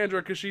no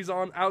Cassandra because she's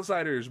on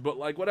Outsiders, but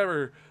like,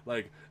 whatever.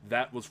 Like,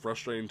 that was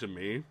frustrating to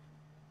me.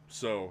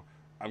 So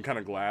I'm kind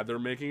of glad they're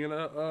making it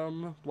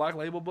a Black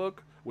Label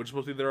book, which is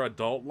supposed to be their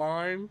adult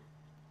line.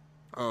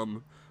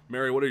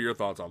 Mary, what are your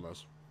thoughts on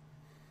this?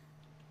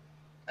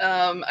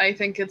 I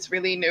think it's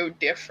really no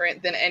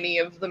different than any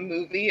of the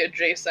movie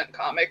adjacent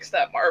comics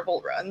that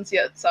Marvel runs,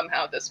 yet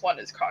somehow this one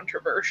is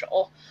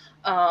controversial.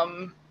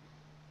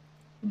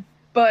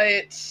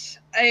 But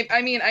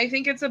I mean, I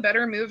think it's a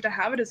better move to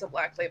have it as a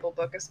Black Label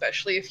book,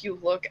 especially if you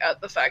look at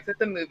the fact that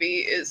the movie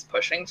is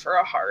pushing for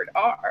a hard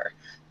R,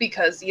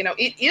 because, you know,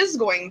 it is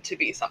going to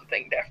be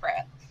something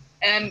different.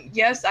 And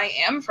yes, I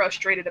am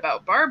frustrated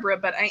about Barbara,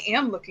 but I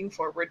am looking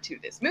forward to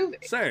this movie.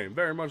 Same,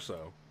 very much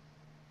so.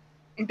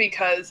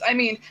 Because, I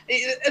mean,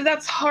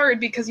 that's hard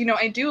because, you know,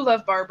 I do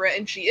love Barbara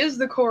and she is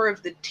the core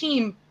of the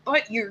team,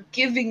 but you're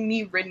giving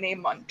me Renee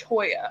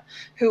Montoya,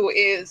 who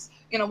is,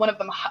 you know, one of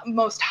the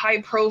most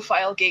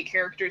high-profile gay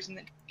characters in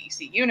the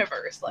DC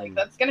universe. Like,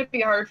 that's going to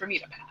be hard for me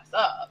to pass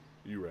up.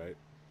 You're right.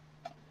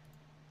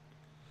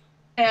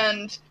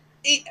 And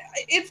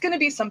it's going to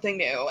be something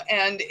new.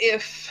 And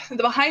if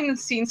the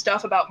behind-the-scenes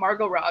stuff about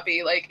Margot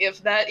Robbie, like,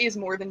 if that is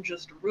more than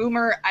just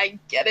rumor, I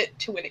get it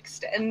to an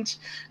extent,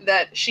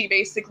 that she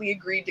basically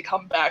agreed to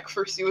come back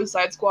for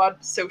Suicide Squad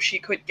so she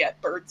could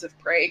get Birds of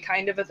Prey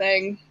kind of a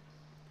thing.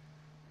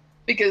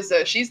 Because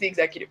she's the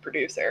executive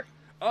producer.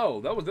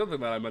 Oh, that was the other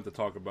thing that I meant to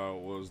talk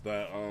about, was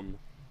that,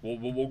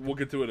 we'll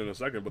get to it in a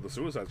second, but the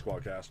Suicide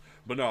Squad cast.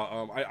 But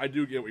no, I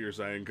do get what you're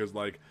saying, because,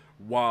 like,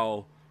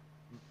 while,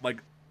 like,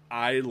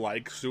 I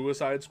like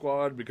Suicide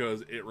Squad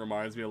because it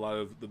reminds me a lot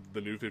of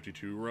the New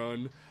 52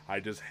 run,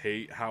 I just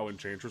hate how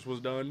Enchantress was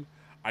done.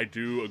 I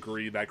do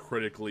agree that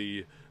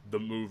critically the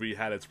movie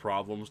had its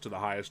problems to the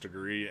highest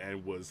degree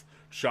and was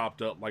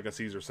chopped up like a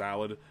Caesar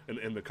salad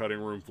in the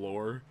cutting room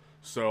floor.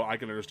 So I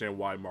can understand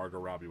why Margot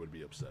Robbie would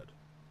be upset.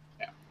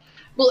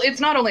 Well, it's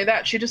not only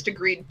that, she just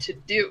agreed to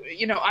do,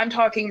 you know, I'm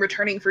talking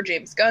returning for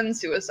James Gunn's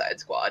Suicide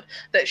Squad,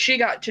 that she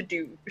got to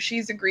do,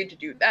 she's agreed to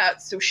do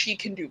that so she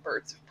can do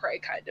Birds of Prey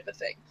kind of a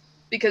thing.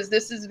 Because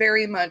this is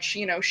very much,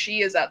 you know,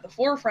 she is at the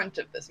forefront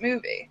of this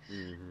movie.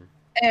 Mm-hmm.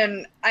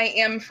 And I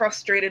am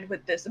frustrated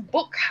with this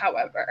book,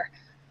 however,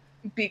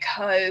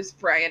 because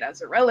Brian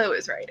Azzarello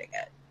is writing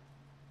it.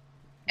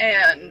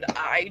 And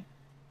I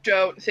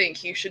don't think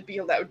he should be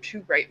allowed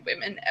to write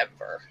women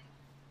ever.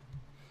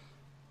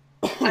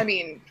 I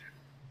mean,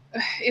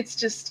 it's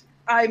just,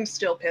 I'm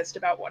still pissed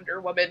about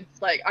Wonder Woman.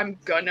 Like, I'm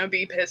gonna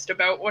be pissed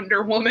about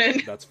Wonder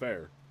Woman. That's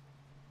fair.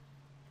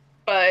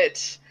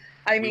 But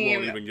I We mean,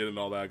 won't even get into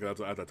all that because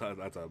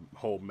that's a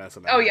whole mess.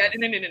 oh yeah,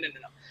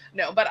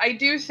 no. But I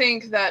do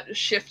think that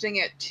shifting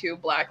it to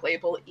Black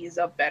Label is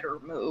a better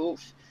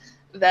move.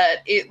 That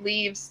it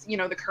leaves, you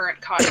know, the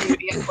current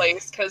continuity in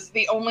place, because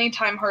the only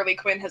time Harley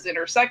Quinn has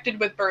intersected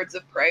with Birds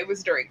of Prey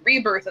was during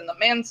Rebirth and the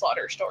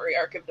Manslaughter story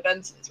arc of the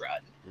Benson's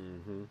run.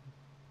 Mm-hmm.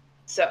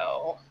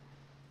 So,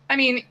 I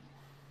mean,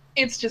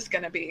 it's just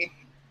going to be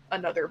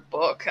another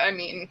book. I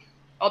mean,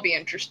 I'll be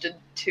interested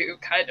to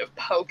kind of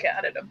poke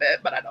at it a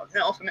bit, but I don't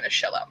know if I'm going to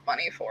shell out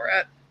money for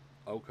it.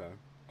 Okay.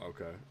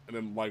 And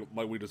then, like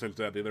we just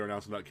hinted at, the other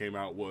announcement that came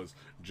out was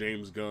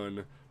James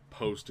Gunn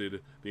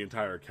posted the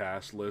entire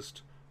cast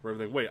list for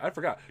everything. Wait, I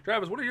forgot.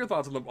 Travis, what are your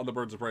thoughts on the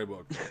Birds of Prey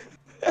book?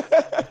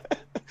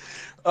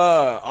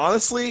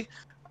 Honestly,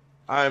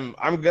 I'm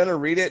gonna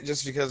read it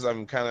just because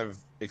I'm kind of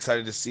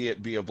excited to see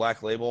it be a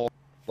Black Label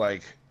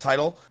like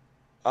title.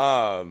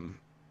 I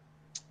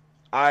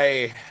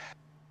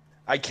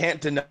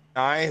can't deny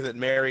that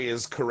Mary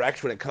is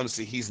correct when it comes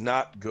to he's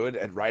not good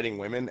at writing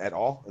women at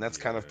all, and that's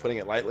kind of putting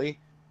it lightly.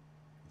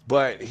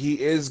 But he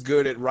is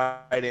good at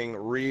writing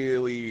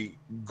really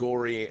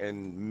gory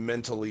and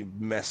mentally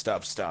messed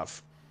up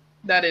stuff.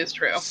 That is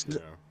true. Yeah.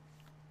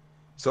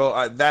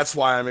 So that's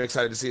why I'm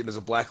excited to see it as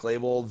a Black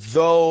Label,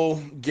 though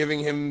giving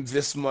him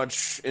this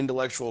much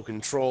intellectual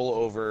control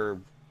over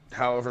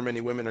however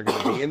many women are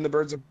going to be in the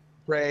Birds of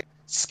Prey,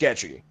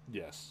 sketchy.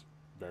 Yes,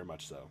 very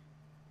much so.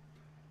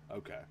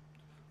 Okay.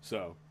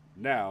 So,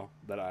 now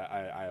that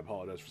I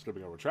apologize for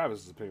skipping over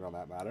Travis's opinion on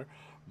that matter,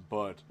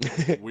 but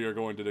we are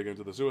going to dig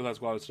into the Suicide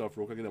Squad stuff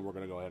real quick, and then we're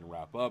going to go ahead and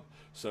wrap up.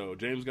 So,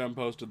 James Gunn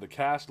posted the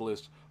cast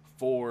list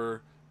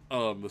for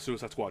the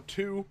Suicide Squad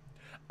 2.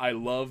 I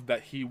love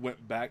that he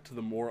went back to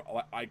the more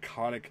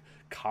iconic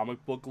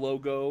comic book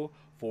logo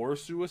for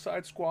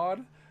Suicide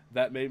Squad.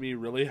 That made me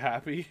really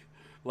happy.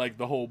 Like,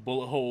 the whole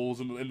bullet holes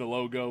in the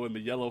logo and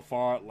the yellow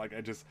font, like,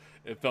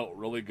 it felt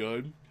really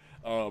good.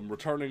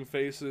 Returning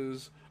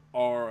faces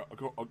are,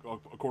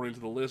 according to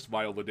the list,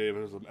 Viola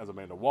Davis as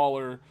Amanda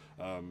Waller.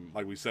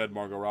 Like we said,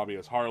 Margot Robbie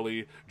as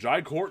Harley.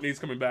 Jai Courtney's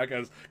coming back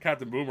as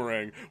Captain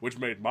Boomerang, which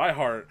made my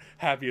heart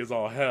happy as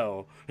all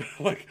hell.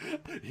 Like,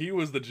 he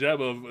was the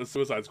gem of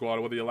Suicide Squad,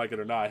 whether you like it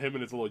or not. Him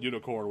and his little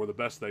unicorn were the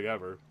best thing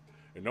ever,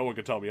 and no one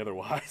could tell me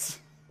otherwise.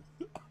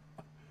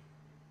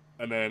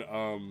 And then,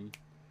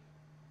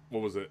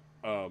 what was it?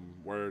 Joel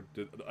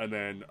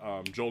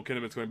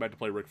Kinnaman's coming back to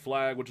play Rick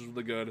Flag, which is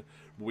really good.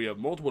 We have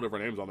multiple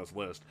different names on this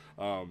list.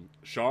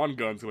 Sean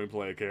Gunn's going to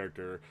play a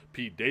character.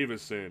 Pete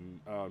Davidson,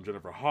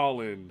 Jennifer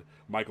Holland,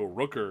 Michael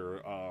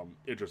Rooker,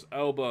 Idris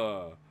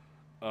Elba,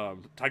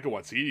 Taika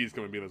Waititi's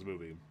going to be in this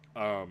movie.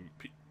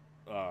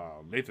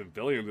 Nathan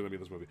Fillion's going to be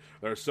in this movie.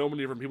 There are so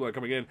many different people that are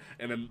coming in,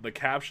 and then the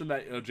caption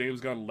that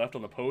James Gunn left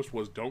on the post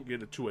was "Don't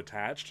get it too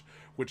attached,"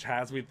 which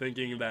has me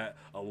thinking that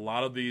a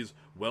lot of these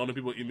well-known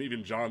people,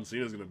 even John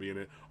Cena is going to be in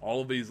it.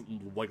 All of these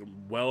like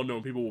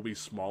well-known people will be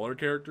smaller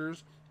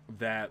characters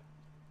that,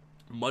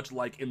 much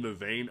like in the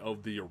vein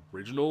of the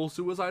original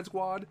Suicide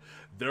Squad,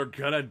 they're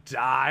gonna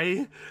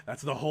die.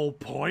 That's the whole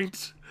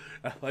point.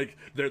 Like,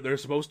 they're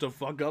supposed to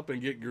fuck up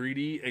and get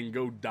greedy and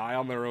go die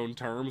on their own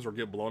terms or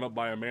get blown up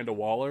by Amanda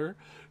Waller.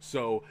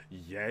 So,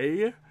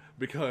 yay.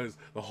 Because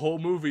the whole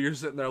movie you're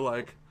sitting there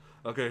like,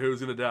 okay,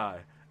 who's gonna die?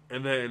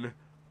 And then,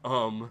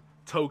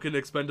 token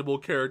expendable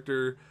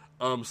character,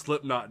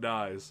 Slipknot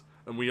dies.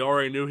 And we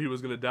already knew he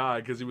was going to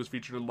die because he was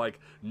featured in, like,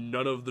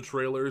 none of the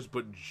trailers,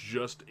 but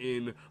just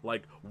in,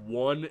 like,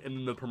 one and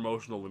in the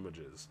promotional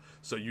images.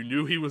 So you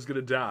knew he was going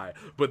to die,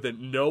 but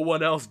then no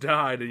one else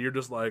died, and you're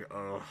just like,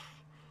 ugh,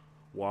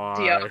 why?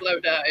 Diablo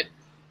died.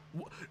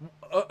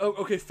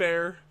 Okay,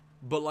 fair,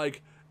 but,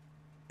 like,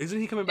 isn't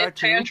he coming back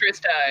too?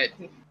 Enchantress died.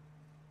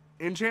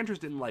 Enchantress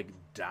didn't, like,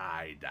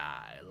 die,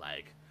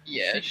 like...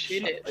 Yeah,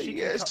 she did.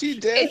 She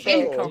did. She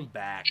can come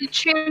back.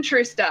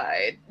 Enchantress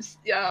died.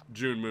 Yeah.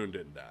 June Moon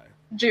didn't die.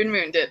 June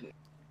Moon didn't.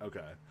 Okay.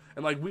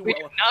 And, like, we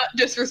do not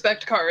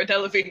disrespect Cara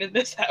Delevingne in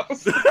this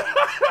house.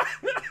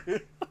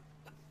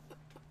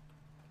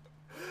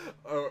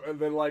 And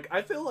then, like,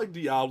 I feel like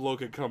Diablo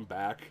could come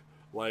back.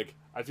 Like,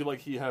 I feel like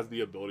he has the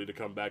ability to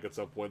come back at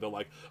some point. They're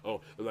like, oh,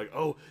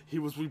 he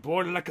was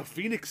reborn like a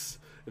phoenix,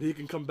 and he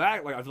can come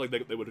back. Like, I feel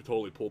like they would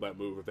totally pull that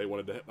move if they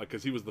wanted to, like,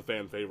 because he was the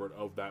fan favorite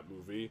of that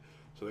movie.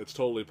 So it's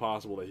totally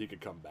possible that he could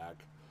come back.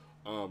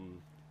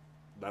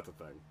 That's a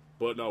thing.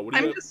 But no, what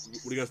do you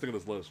guys think of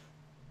this list?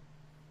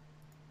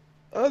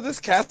 This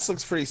cast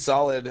looks pretty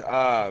solid.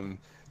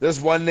 There's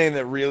one name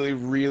that really,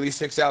 really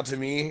sticks out to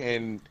me,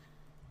 and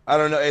I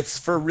don't know, it's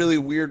for really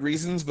weird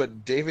reasons,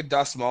 but David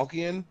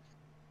Dastmalchian.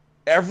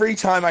 Every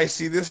time I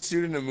see this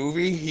dude in a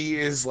movie, he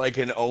is like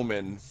an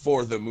omen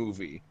for the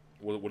movie.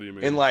 What do you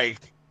mean? And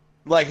like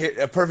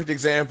a perfect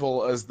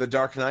example is the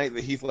Dark Knight,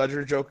 the Heath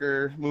Ledger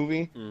Joker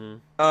movie.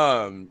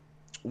 Mm-hmm.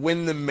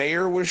 When the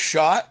mayor was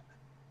shot,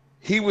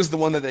 he was the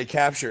one that they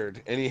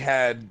captured, and he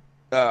had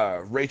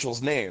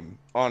Rachel's name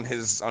on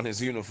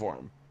his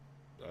uniform.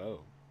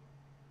 Oh.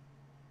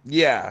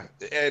 Yeah,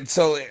 and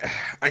so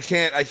I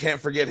can't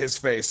forget his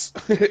face.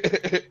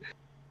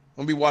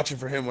 I'll be watching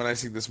for him when I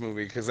see this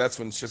movie because that's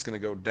when it's just gonna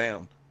go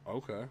down.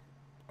 Okay.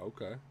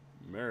 Okay.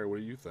 Mary, what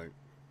do you think?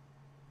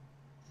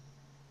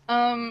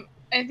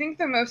 I think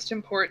the most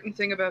important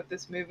thing about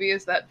this movie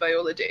is that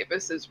Viola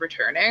Davis is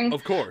returning.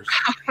 Of course.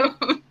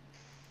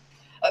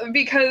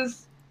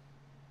 Because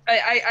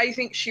I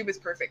think she was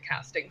perfect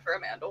casting for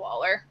Amanda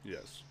Waller.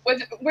 Yes.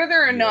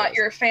 Whether or not Yes.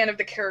 you're a fan of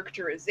the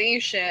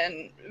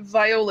characterization,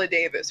 Viola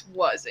Davis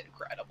was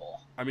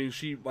incredible. I mean,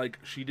 she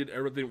did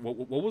everything.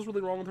 What was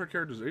really wrong with her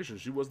characterization?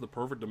 She was the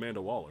perfect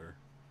Amanda Waller.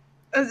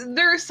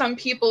 There are some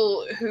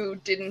people who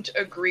didn't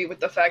agree with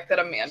the fact that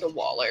Amanda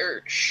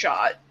Waller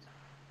shot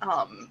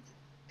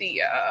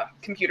the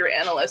computer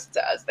analysts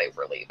as they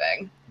were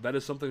leaving. That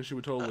is something she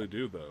would totally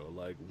do, though.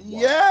 Like,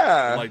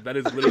 Yeah. like that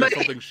is literally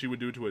something she would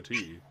do to a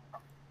T.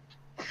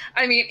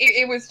 I mean,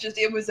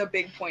 it was a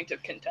big point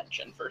of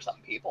contention for some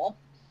people.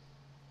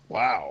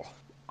 Wow.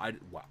 I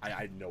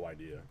had no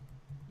idea.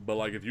 But,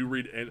 like, if you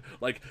read...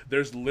 Like,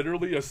 there's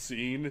literally a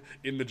scene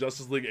in the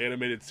Justice League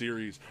animated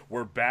series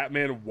where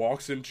Batman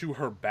walks into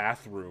her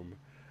bathroom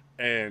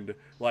and,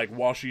 like,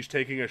 while she's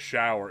taking a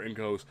shower and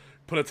goes,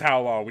 put a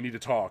towel on, we need to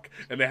talk.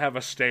 And they have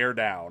a stare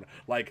down.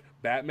 Like,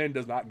 Batman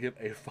does not give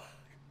a fuck.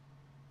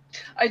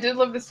 I did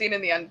love the scene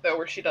in the end, though,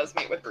 where she does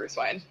meet with Bruce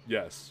Wayne.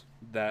 Yes.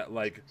 That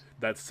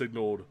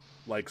signaled,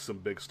 like, some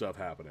big stuff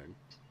happening.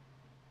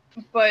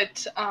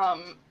 But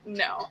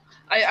no,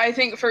 I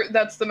think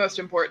that's the most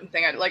important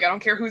thing. I don't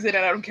care who's in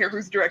it. I don't care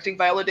who's directing.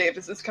 Viola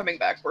Davis is coming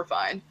back. We're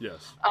fine.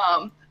 Yes.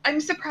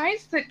 I'm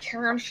surprised that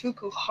Karen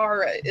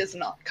Fukuhara is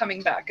not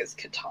coming back as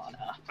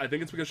Katana. I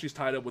think it's because she's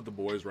tied up with the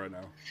boys right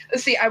now.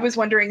 See, I was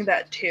wondering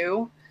that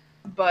too.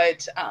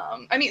 But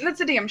I mean,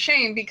 that's a damn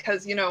shame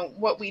because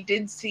what we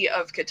did see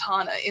of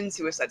Katana in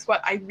Suicide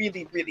Squad, I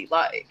really, really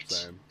liked.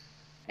 Same.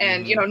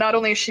 And not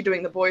only is she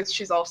doing The Boys,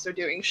 she's also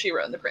doing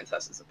She-Ra and the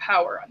Princesses of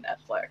Power on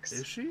Netflix.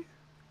 Is she?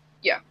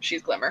 Yeah,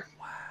 she's Glimmer.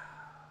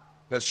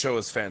 That show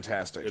is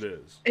fantastic. It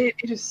is.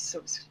 It is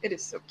so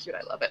cute.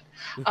 I love it.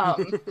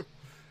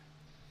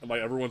 And,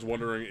 like, everyone's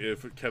wondering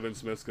if Kevin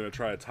Smith's gonna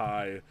try to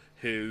tie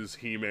his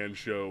He-Man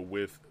show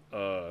with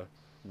She-Ra,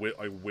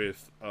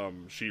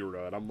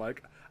 and I'm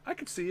like, I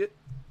could see it.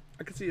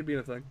 I could see it being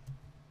a thing.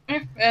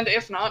 And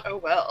if not, oh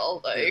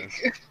well.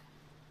 Like,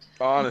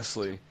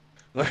 Honestly.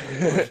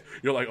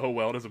 You're like, oh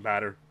well, it doesn't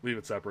matter. Leave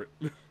it separate.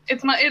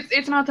 it's not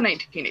the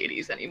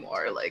 1980s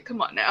anymore. Like,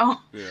 come on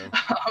now. Yeah.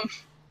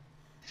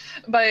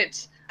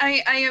 But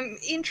I am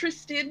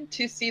interested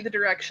to see the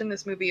direction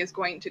this movie is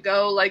going to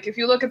go. Like, if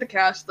you look at the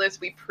cast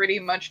list, we pretty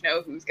much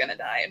know who's gonna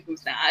die and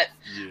who's not.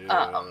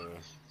 Yeah.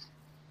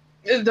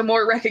 The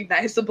more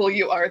recognizable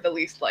you are, the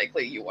least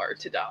likely you are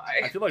to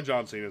die. I feel like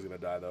John Cena's gonna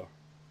die though.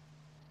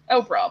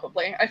 Oh,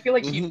 probably. I feel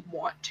like he'd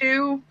want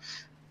to,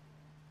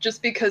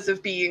 just because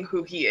of being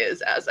who he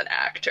is as an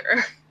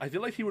actor. I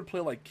feel like he would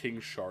play like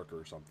King Shark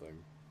or something.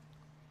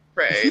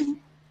 Right.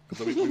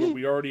 Because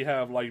we already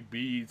have like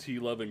BET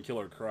loving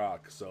Killer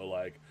Croc, so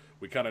like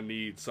we kind of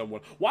need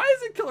someone. Why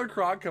isn't Killer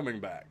Croc coming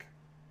back?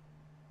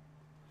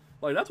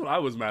 Like, that's what I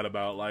was mad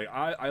about. Like,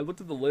 I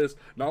looked at the list.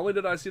 Not only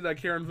did I see that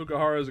Karen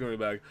Fukuhara is going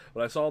back,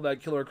 but I saw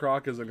that Killer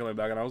Croc isn't coming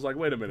back, and I was like,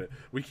 wait a minute,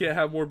 we can't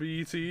have more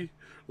BET?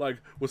 Like,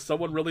 was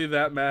someone really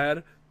that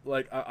mad?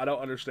 Like, I don't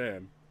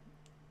understand.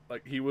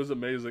 Like, he was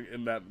amazing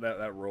in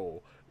that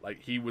role.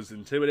 Like, he was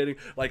intimidating.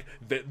 Like,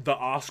 the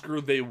Oscar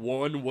they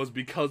won was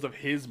because of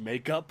his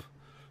makeup.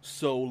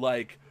 So,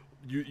 like,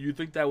 you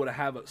think that would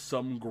have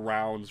some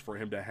grounds for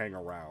him to hang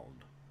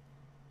around.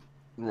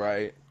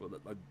 Right. Well,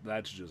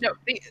 that's just... No,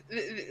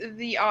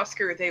 the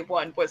Oscar they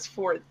won was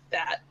for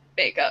that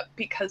makeup,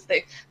 because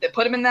they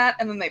put him in that,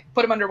 and then they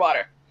put him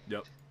underwater.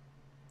 Yep.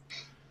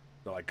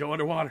 They're like, go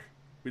underwater.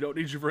 We don't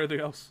need you for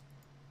anything else.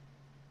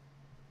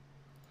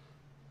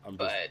 I'm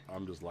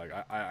just like,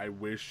 I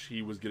wish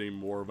he was getting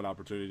more of an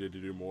opportunity to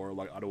do more.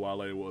 Like,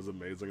 Adewale was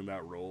amazing in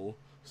that role,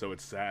 so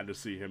it's sad to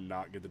see him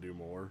not get to do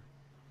more.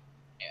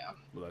 Yeah.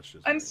 But that's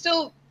just... I'm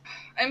still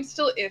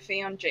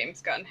iffy on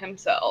James Gunn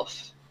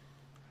himself.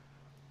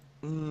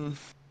 Mm.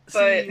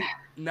 But see,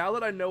 now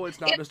that I know it's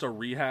not just a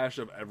rehash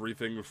of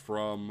everything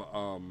from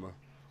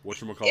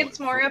whatchamacallit.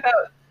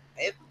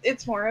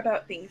 It's more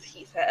about things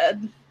he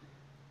said.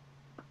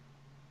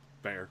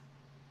 Fair.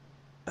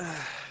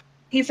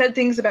 He said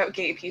things about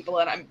gay people,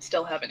 and I'm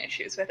still having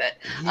issues with it.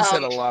 He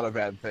said a lot of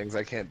bad things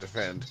I can't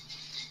defend.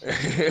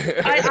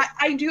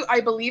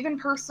 I believe in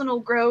personal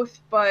growth,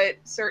 but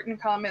certain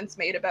comments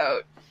made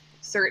about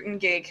certain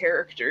gay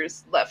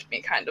characters left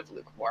me kind of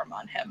lukewarm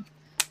on him.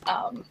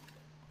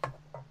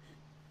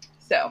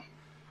 So.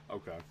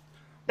 Okay.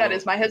 That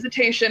is my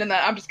hesitation, and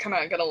that I'm just kind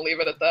of going to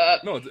leave it at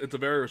that. No, it's a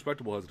very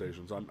respectable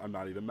hesitation, so I'm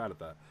not even mad at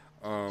that.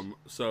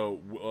 So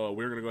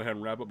we're going to go ahead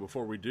and wrap up.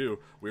 Before we do,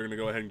 we're going to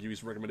go ahead and give you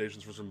some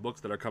recommendations for some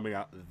books that are coming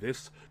out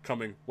this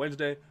coming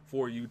Wednesday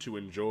for you to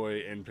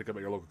enjoy and pick up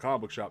at your local comic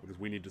book shop, because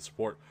we need to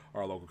support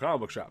our local comic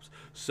book shops.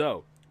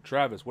 So,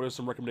 Travis, what are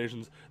some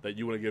recommendations that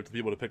you want to give to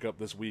people to pick up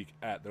this week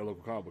at their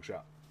local comic book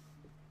shop?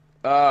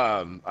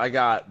 I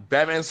got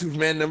Batman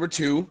Superman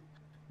 #2,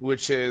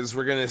 which is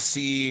we're going to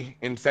see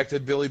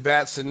infected Billy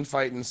Batson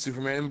fighting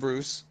Superman and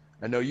Bruce.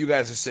 I know you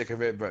guys are sick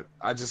of it, but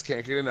I just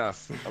can't get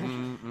enough.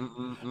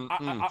 I'm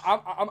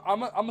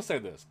gonna say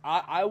this.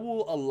 I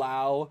will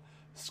allow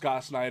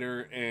Scott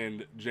Snyder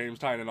and James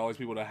Tynion and all these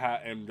people to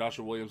have, and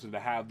Joshua Williamson to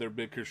have their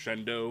big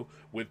crescendo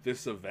with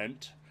this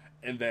event,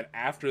 and then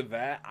after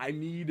that, I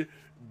need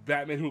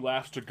Batman Who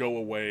Laughs to go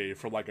away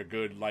for like a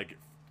good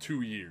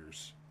 2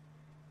 years.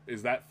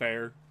 Is that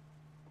fair?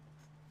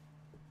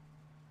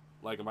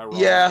 Like, am I wrong?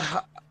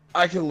 Yeah,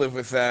 I can live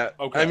with that.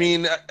 Okay. I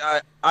mean,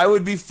 I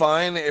would be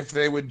fine if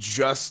they would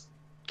just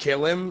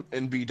kill him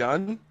and be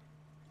done,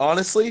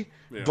 honestly.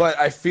 Yeah. But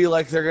I feel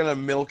like they're gonna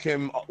milk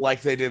him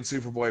like they did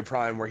Superboy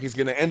Prime, where he's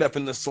gonna end up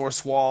in the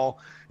Source Wall,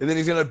 and then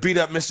he's gonna beat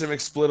up Mr.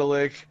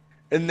 McSplittalick,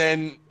 and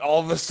then all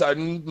of a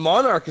sudden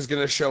Monarch is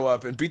gonna show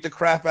up and beat the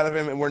crap out of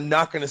him, and we're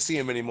not gonna see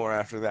him anymore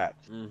after that.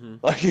 Mm-hmm.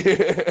 Like,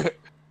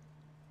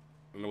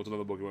 And what's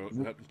another book you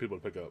want people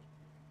to pick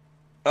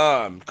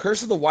up?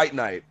 Curse of the White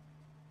Knight.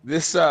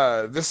 This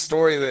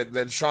story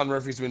that Sean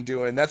Murphy's been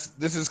doing, this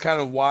is kind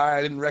of why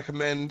I didn't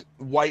recommend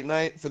White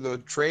Knight for the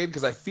trade,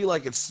 because I feel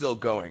like it's still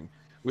going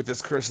with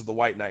this Curse of the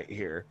White Knight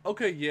here.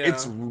 Okay, yeah.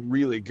 It's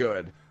really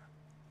good.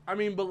 I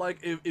mean, but like,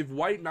 if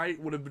White Knight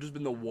would have just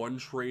been the one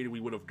trade we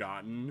would have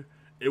gotten,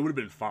 it would have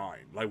been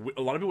fine. Like,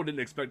 a lot of people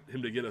didn't expect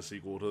him to get a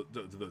sequel to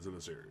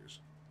the series.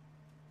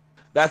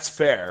 That's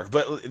fair,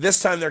 but this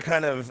time they're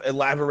kind of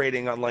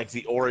elaborating on like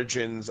the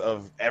origins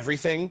of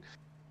everything.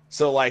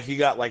 So like you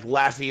got like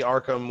Laffy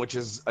Arkham, which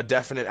is a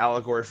definite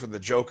allegory for the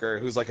Joker,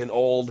 who's like an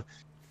old,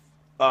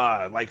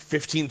 like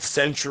 15th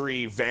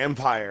century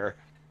vampire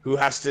who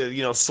has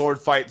to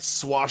sword fight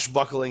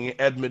swashbuckling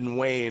Edmund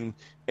Wayne,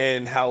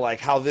 and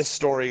how this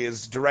story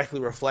is directly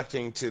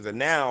reflecting to the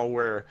now,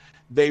 where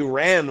they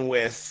ran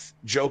with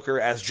Joker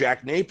as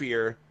Jack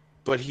Napier,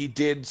 but he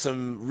did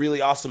some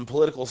really awesome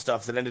political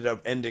stuff that ended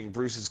up ending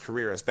Bruce's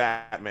career as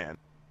Batman.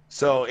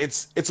 So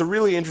it's a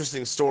really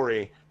interesting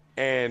story.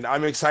 And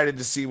I'm excited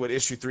to see what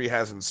issue 3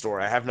 has in store.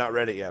 I have not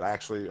read it yet. I'm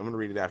going to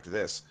read it after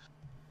this.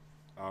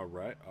 All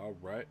right.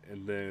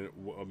 And then,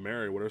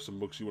 Mary, what are some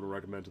books you want to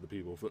recommend to the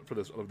people for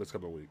this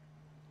coming week?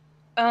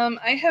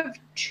 I have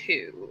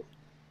 2.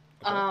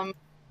 Okay.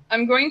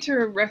 I'm going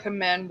to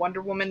recommend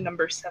Wonder Woman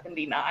number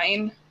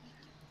 79.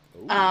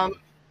 Ooh.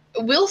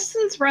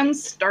 Wilson's run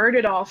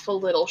started off a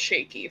little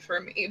shaky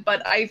for me,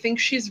 but I think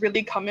she's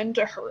really come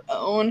into her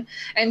own,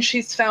 and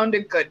she's found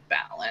a good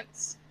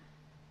balance.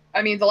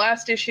 I mean, the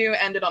last issue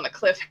ended on a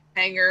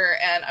cliffhanger,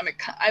 and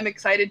I'm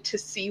excited to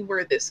see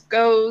where this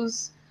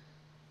goes,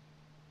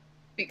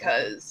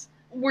 because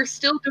we're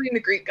still doing the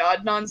Greek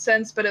god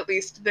nonsense, but at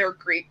least they're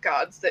Greek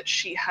gods that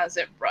she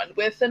hasn't run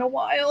with in a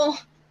while.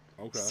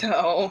 Okay.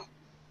 So,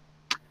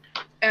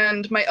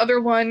 and my other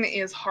one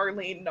is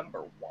Harley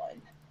number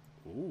 1.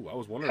 Ooh, I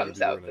was wondering if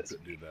you were going to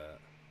do that.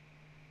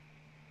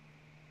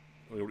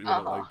 You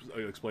want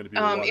to explain to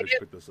people why they should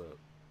pick this up?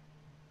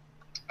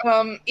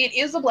 It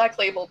is a Black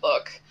Label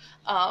book.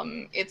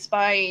 It's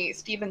by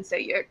Steven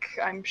Sayek.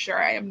 I'm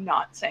sure I am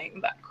not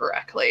saying that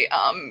correctly.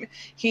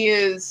 He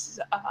is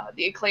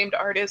the acclaimed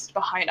artist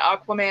behind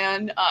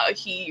Aquaman.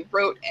 He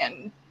wrote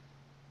and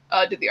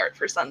did the art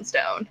for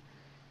Sunstone.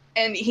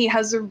 And he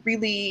has a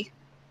really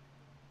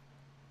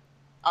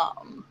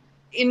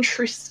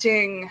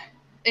interesting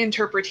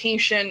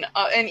interpretation,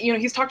 and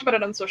he's talked about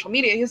it on social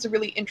media. He has a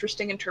really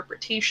interesting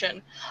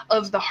interpretation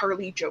of the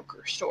Harley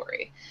Joker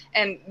story.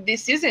 And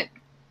this isn't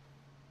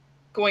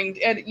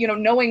going, and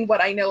knowing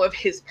what I know of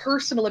his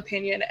personal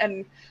opinion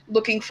and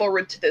looking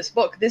forward to this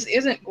book, this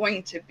isn't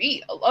going to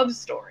be a love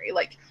story.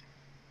 Like,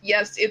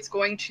 yes, it's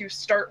going to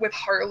start with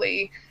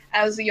Harley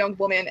as a young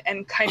woman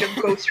and kind of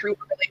go through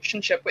a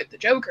relationship with the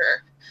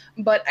Joker,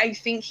 but I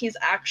think he's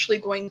actually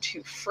going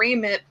to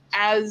frame it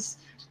as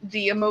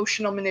the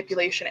emotional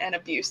manipulation and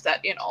abuse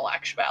that in all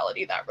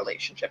actuality that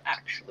relationship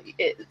actually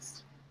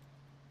is.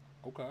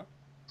 Okay.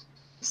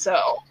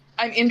 So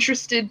I'm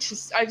interested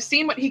I've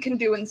seen what he can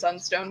do in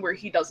Sunstone, where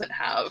he doesn't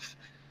have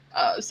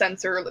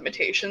censor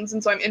limitations,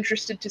 and so I'm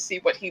interested to see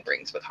what he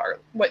brings with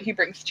what he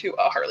brings to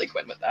Harley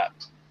Quinn with that.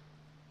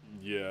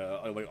 Yeah,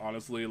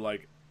 honestly,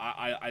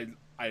 I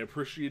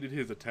appreciated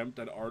his attempt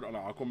at art on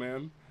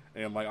Aquaman,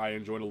 and I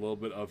enjoyed a little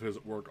bit of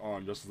his work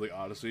on Justice League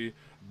Odyssey,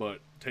 but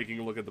taking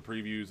a look at the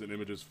previews and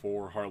images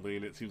for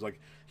Harleen, it seems like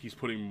he's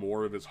putting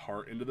more of his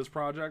heart into this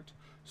project.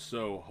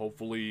 So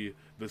hopefully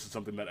this is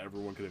something that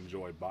everyone can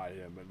enjoy by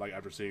him. And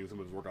after seeing some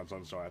of his work on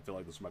Sunstone, I feel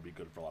like this might be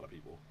good for a lot of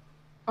people.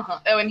 Oh,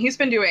 and he's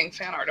been doing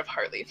fan art of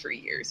Harley for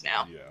years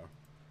now.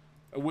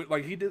 Yeah.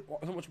 He did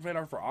so much fan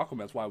art for Aquaman.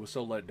 That's why I was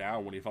so let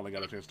down when he finally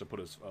got a chance to put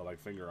his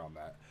finger on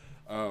that.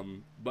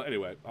 But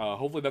anyway,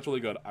 hopefully that's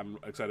really good. I'm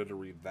excited to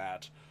read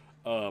that.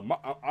 I'm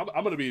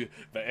going to be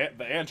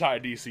the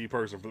anti-DC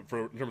person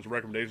for in terms of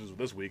recommendations of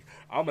this week.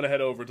 I'm going to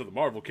head over to the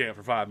Marvel camp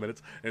for 5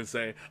 minutes and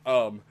say,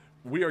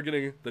 we are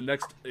getting the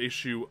next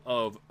issue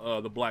of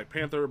the Black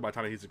Panther by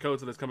Ta-Nehisi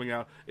Coates that's coming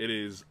out. It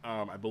is,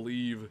 I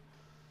believe,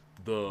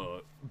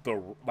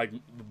 like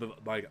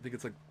I think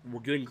it's like we're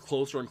getting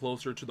closer and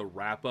closer to the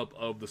wrap up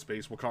of the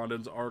Space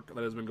Wakandans arc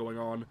that has been going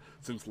on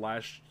since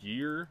last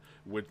year.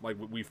 With like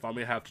we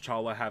finally have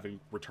T'Challa having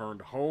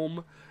returned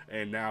home,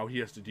 and now he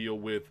has to deal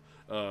with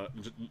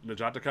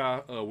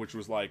N'Jataka, which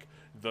was like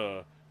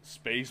the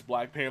space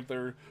Black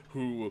Panther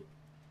who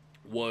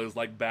was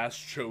like Bast's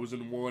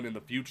chosen one in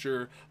the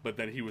future, but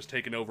then he was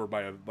taken over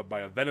by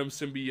a Venom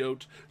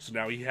symbiote. So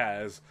now he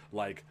has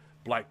like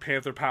Black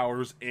Panther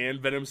powers and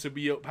Venom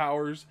symbiote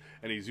powers,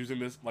 and he's using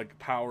this like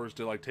powers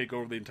to like take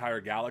over the entire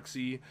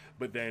galaxy.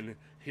 But then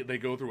they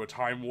go through a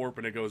time warp,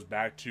 and it goes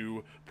back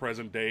to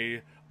present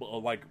day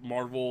like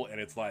Marvel,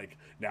 and it's like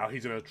now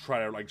he's gonna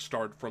try to like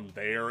start from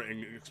there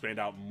and expand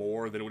out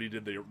more than what he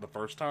did the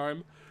first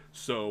time.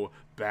 So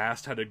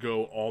Bast had to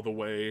go all the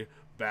way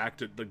back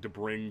to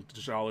bring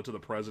T'Challa to the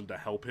present to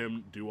help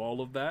him do all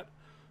of that.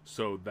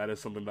 So that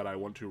is something that I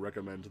want to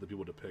recommend to the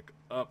people to pick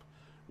up,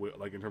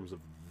 like in terms of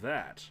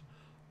that.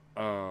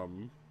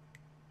 Wait,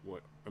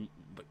 what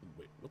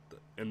the?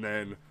 And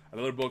then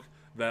another book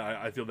that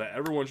I feel that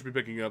everyone should be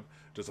picking up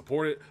to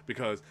support it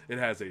because it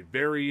has a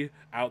very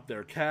out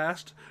there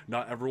cast.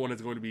 Not everyone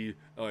is going to be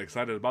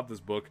excited about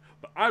this book,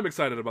 but I'm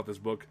excited about this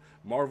book.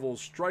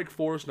 Marvel's Strike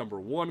Force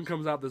 #1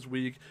 comes out this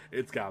week.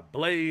 It's got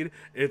Blade,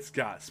 it's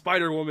got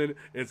Spider-Woman,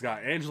 it's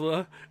got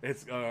Angela,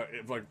 it's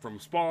like from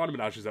Spawn, but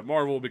now she's at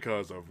Marvel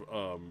because of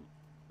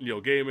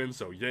Neil Gaiman,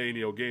 so yay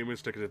Neil Gaiman,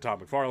 sticking to Todd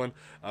McFarlane.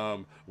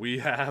 We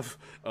have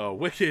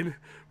Wiccan,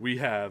 we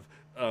have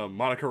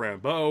Monica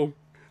Rambeau.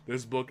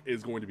 This book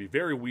is going to be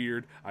very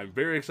weird. I'm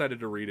very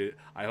excited to read it.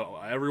 I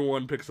hope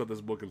everyone picks up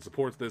this book and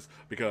supports this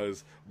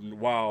because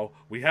while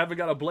we haven't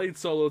got a Blade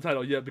solo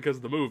title yet because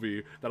of the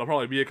movie, that'll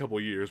probably be a couple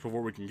years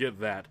before we can get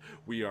that.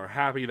 We are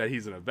happy that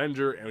he's an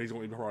Avenger and he's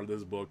going to be part of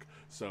this book,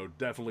 so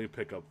definitely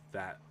pick up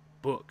that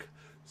book.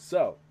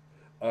 So,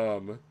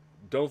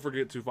 don't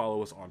forget to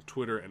follow us on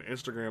Twitter and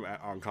Instagram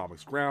at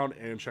OnComicsGround,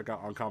 and check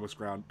out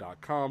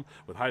OnComicsGround.com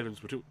with hyphens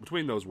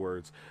between those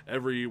words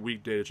every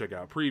weekday to check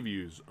out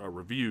previews,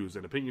 reviews,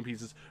 and opinion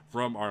pieces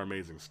from our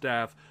amazing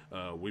staff.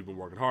 We've been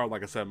working hard.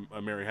 Like I said,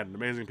 Mary had an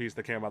amazing piece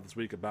that came out this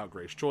week about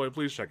Grace Choi.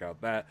 Please check out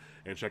that,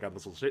 and check out the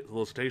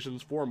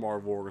solicitations for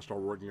Marvel. We're going to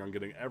start working on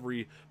getting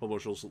every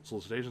publisher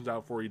solicitations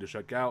out for you to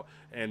check out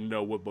and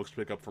know what books to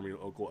pick up from your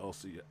local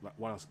LCS.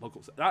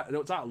 No,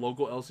 it's not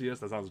local LCS.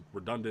 That sounds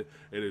redundant.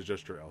 It is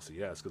just your LCS.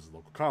 Because it's a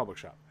local comic book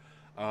shop.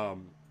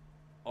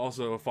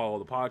 Also, follow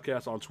the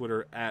podcast on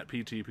Twitter at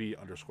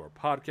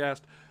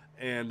PTP_podcast.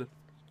 And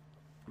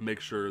make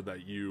sure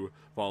that you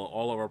follow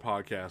all of our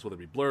podcasts, whether it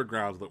be Blurred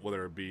Grounds,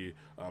 whether it be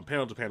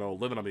Panel to Panel,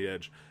 Living on the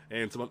Edge,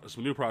 and some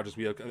new projects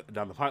we have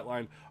down the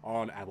pipeline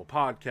on Apple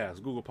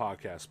Podcasts, Google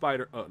Podcasts,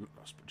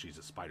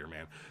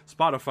 Spider-Man,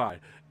 Spotify,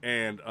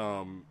 and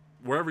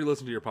wherever you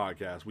listen to your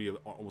podcast. We have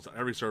almost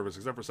every service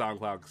except for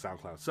SoundCloud, because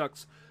SoundCloud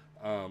sucks.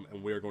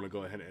 And we're going to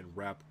go ahead and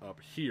wrap up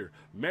here.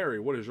 Mary,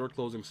 what is your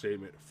closing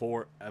statement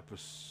for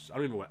episode? I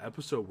don't even know what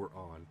episode we're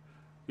on.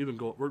 We're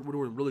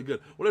doing really good.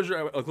 What is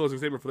your closing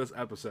statement for this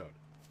episode?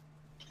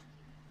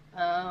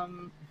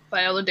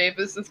 Viola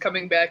Davis is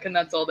coming back, and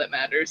that's all that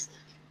matters.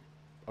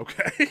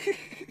 Okay.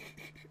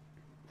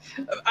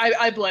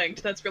 I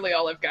blanked. That's really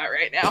all I've got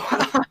right now.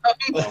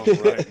 All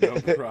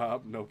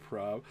right, no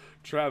prob.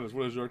 Travis,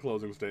 what is your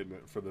closing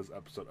statement for this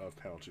episode of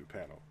Panel to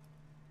Panel?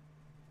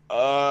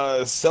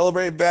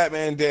 Celebrate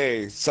Batman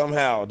Day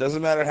somehow.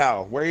 Doesn't matter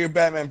how. Wear your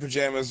Batman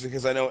pajamas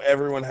because I know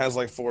everyone has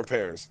like 4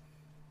 pairs.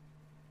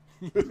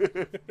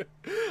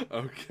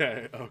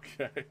 Okay.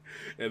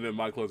 And then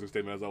my closing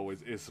statement, as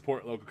always, is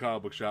support local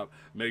comic book shop.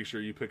 Make sure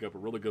you pick up a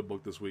really good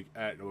book this week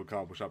at your local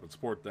comic book shop and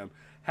support them.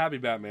 Happy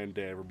Batman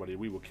Day, everybody.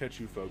 We will catch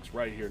you folks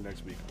right here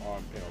next week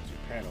on Panel to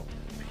Panel.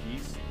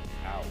 Peace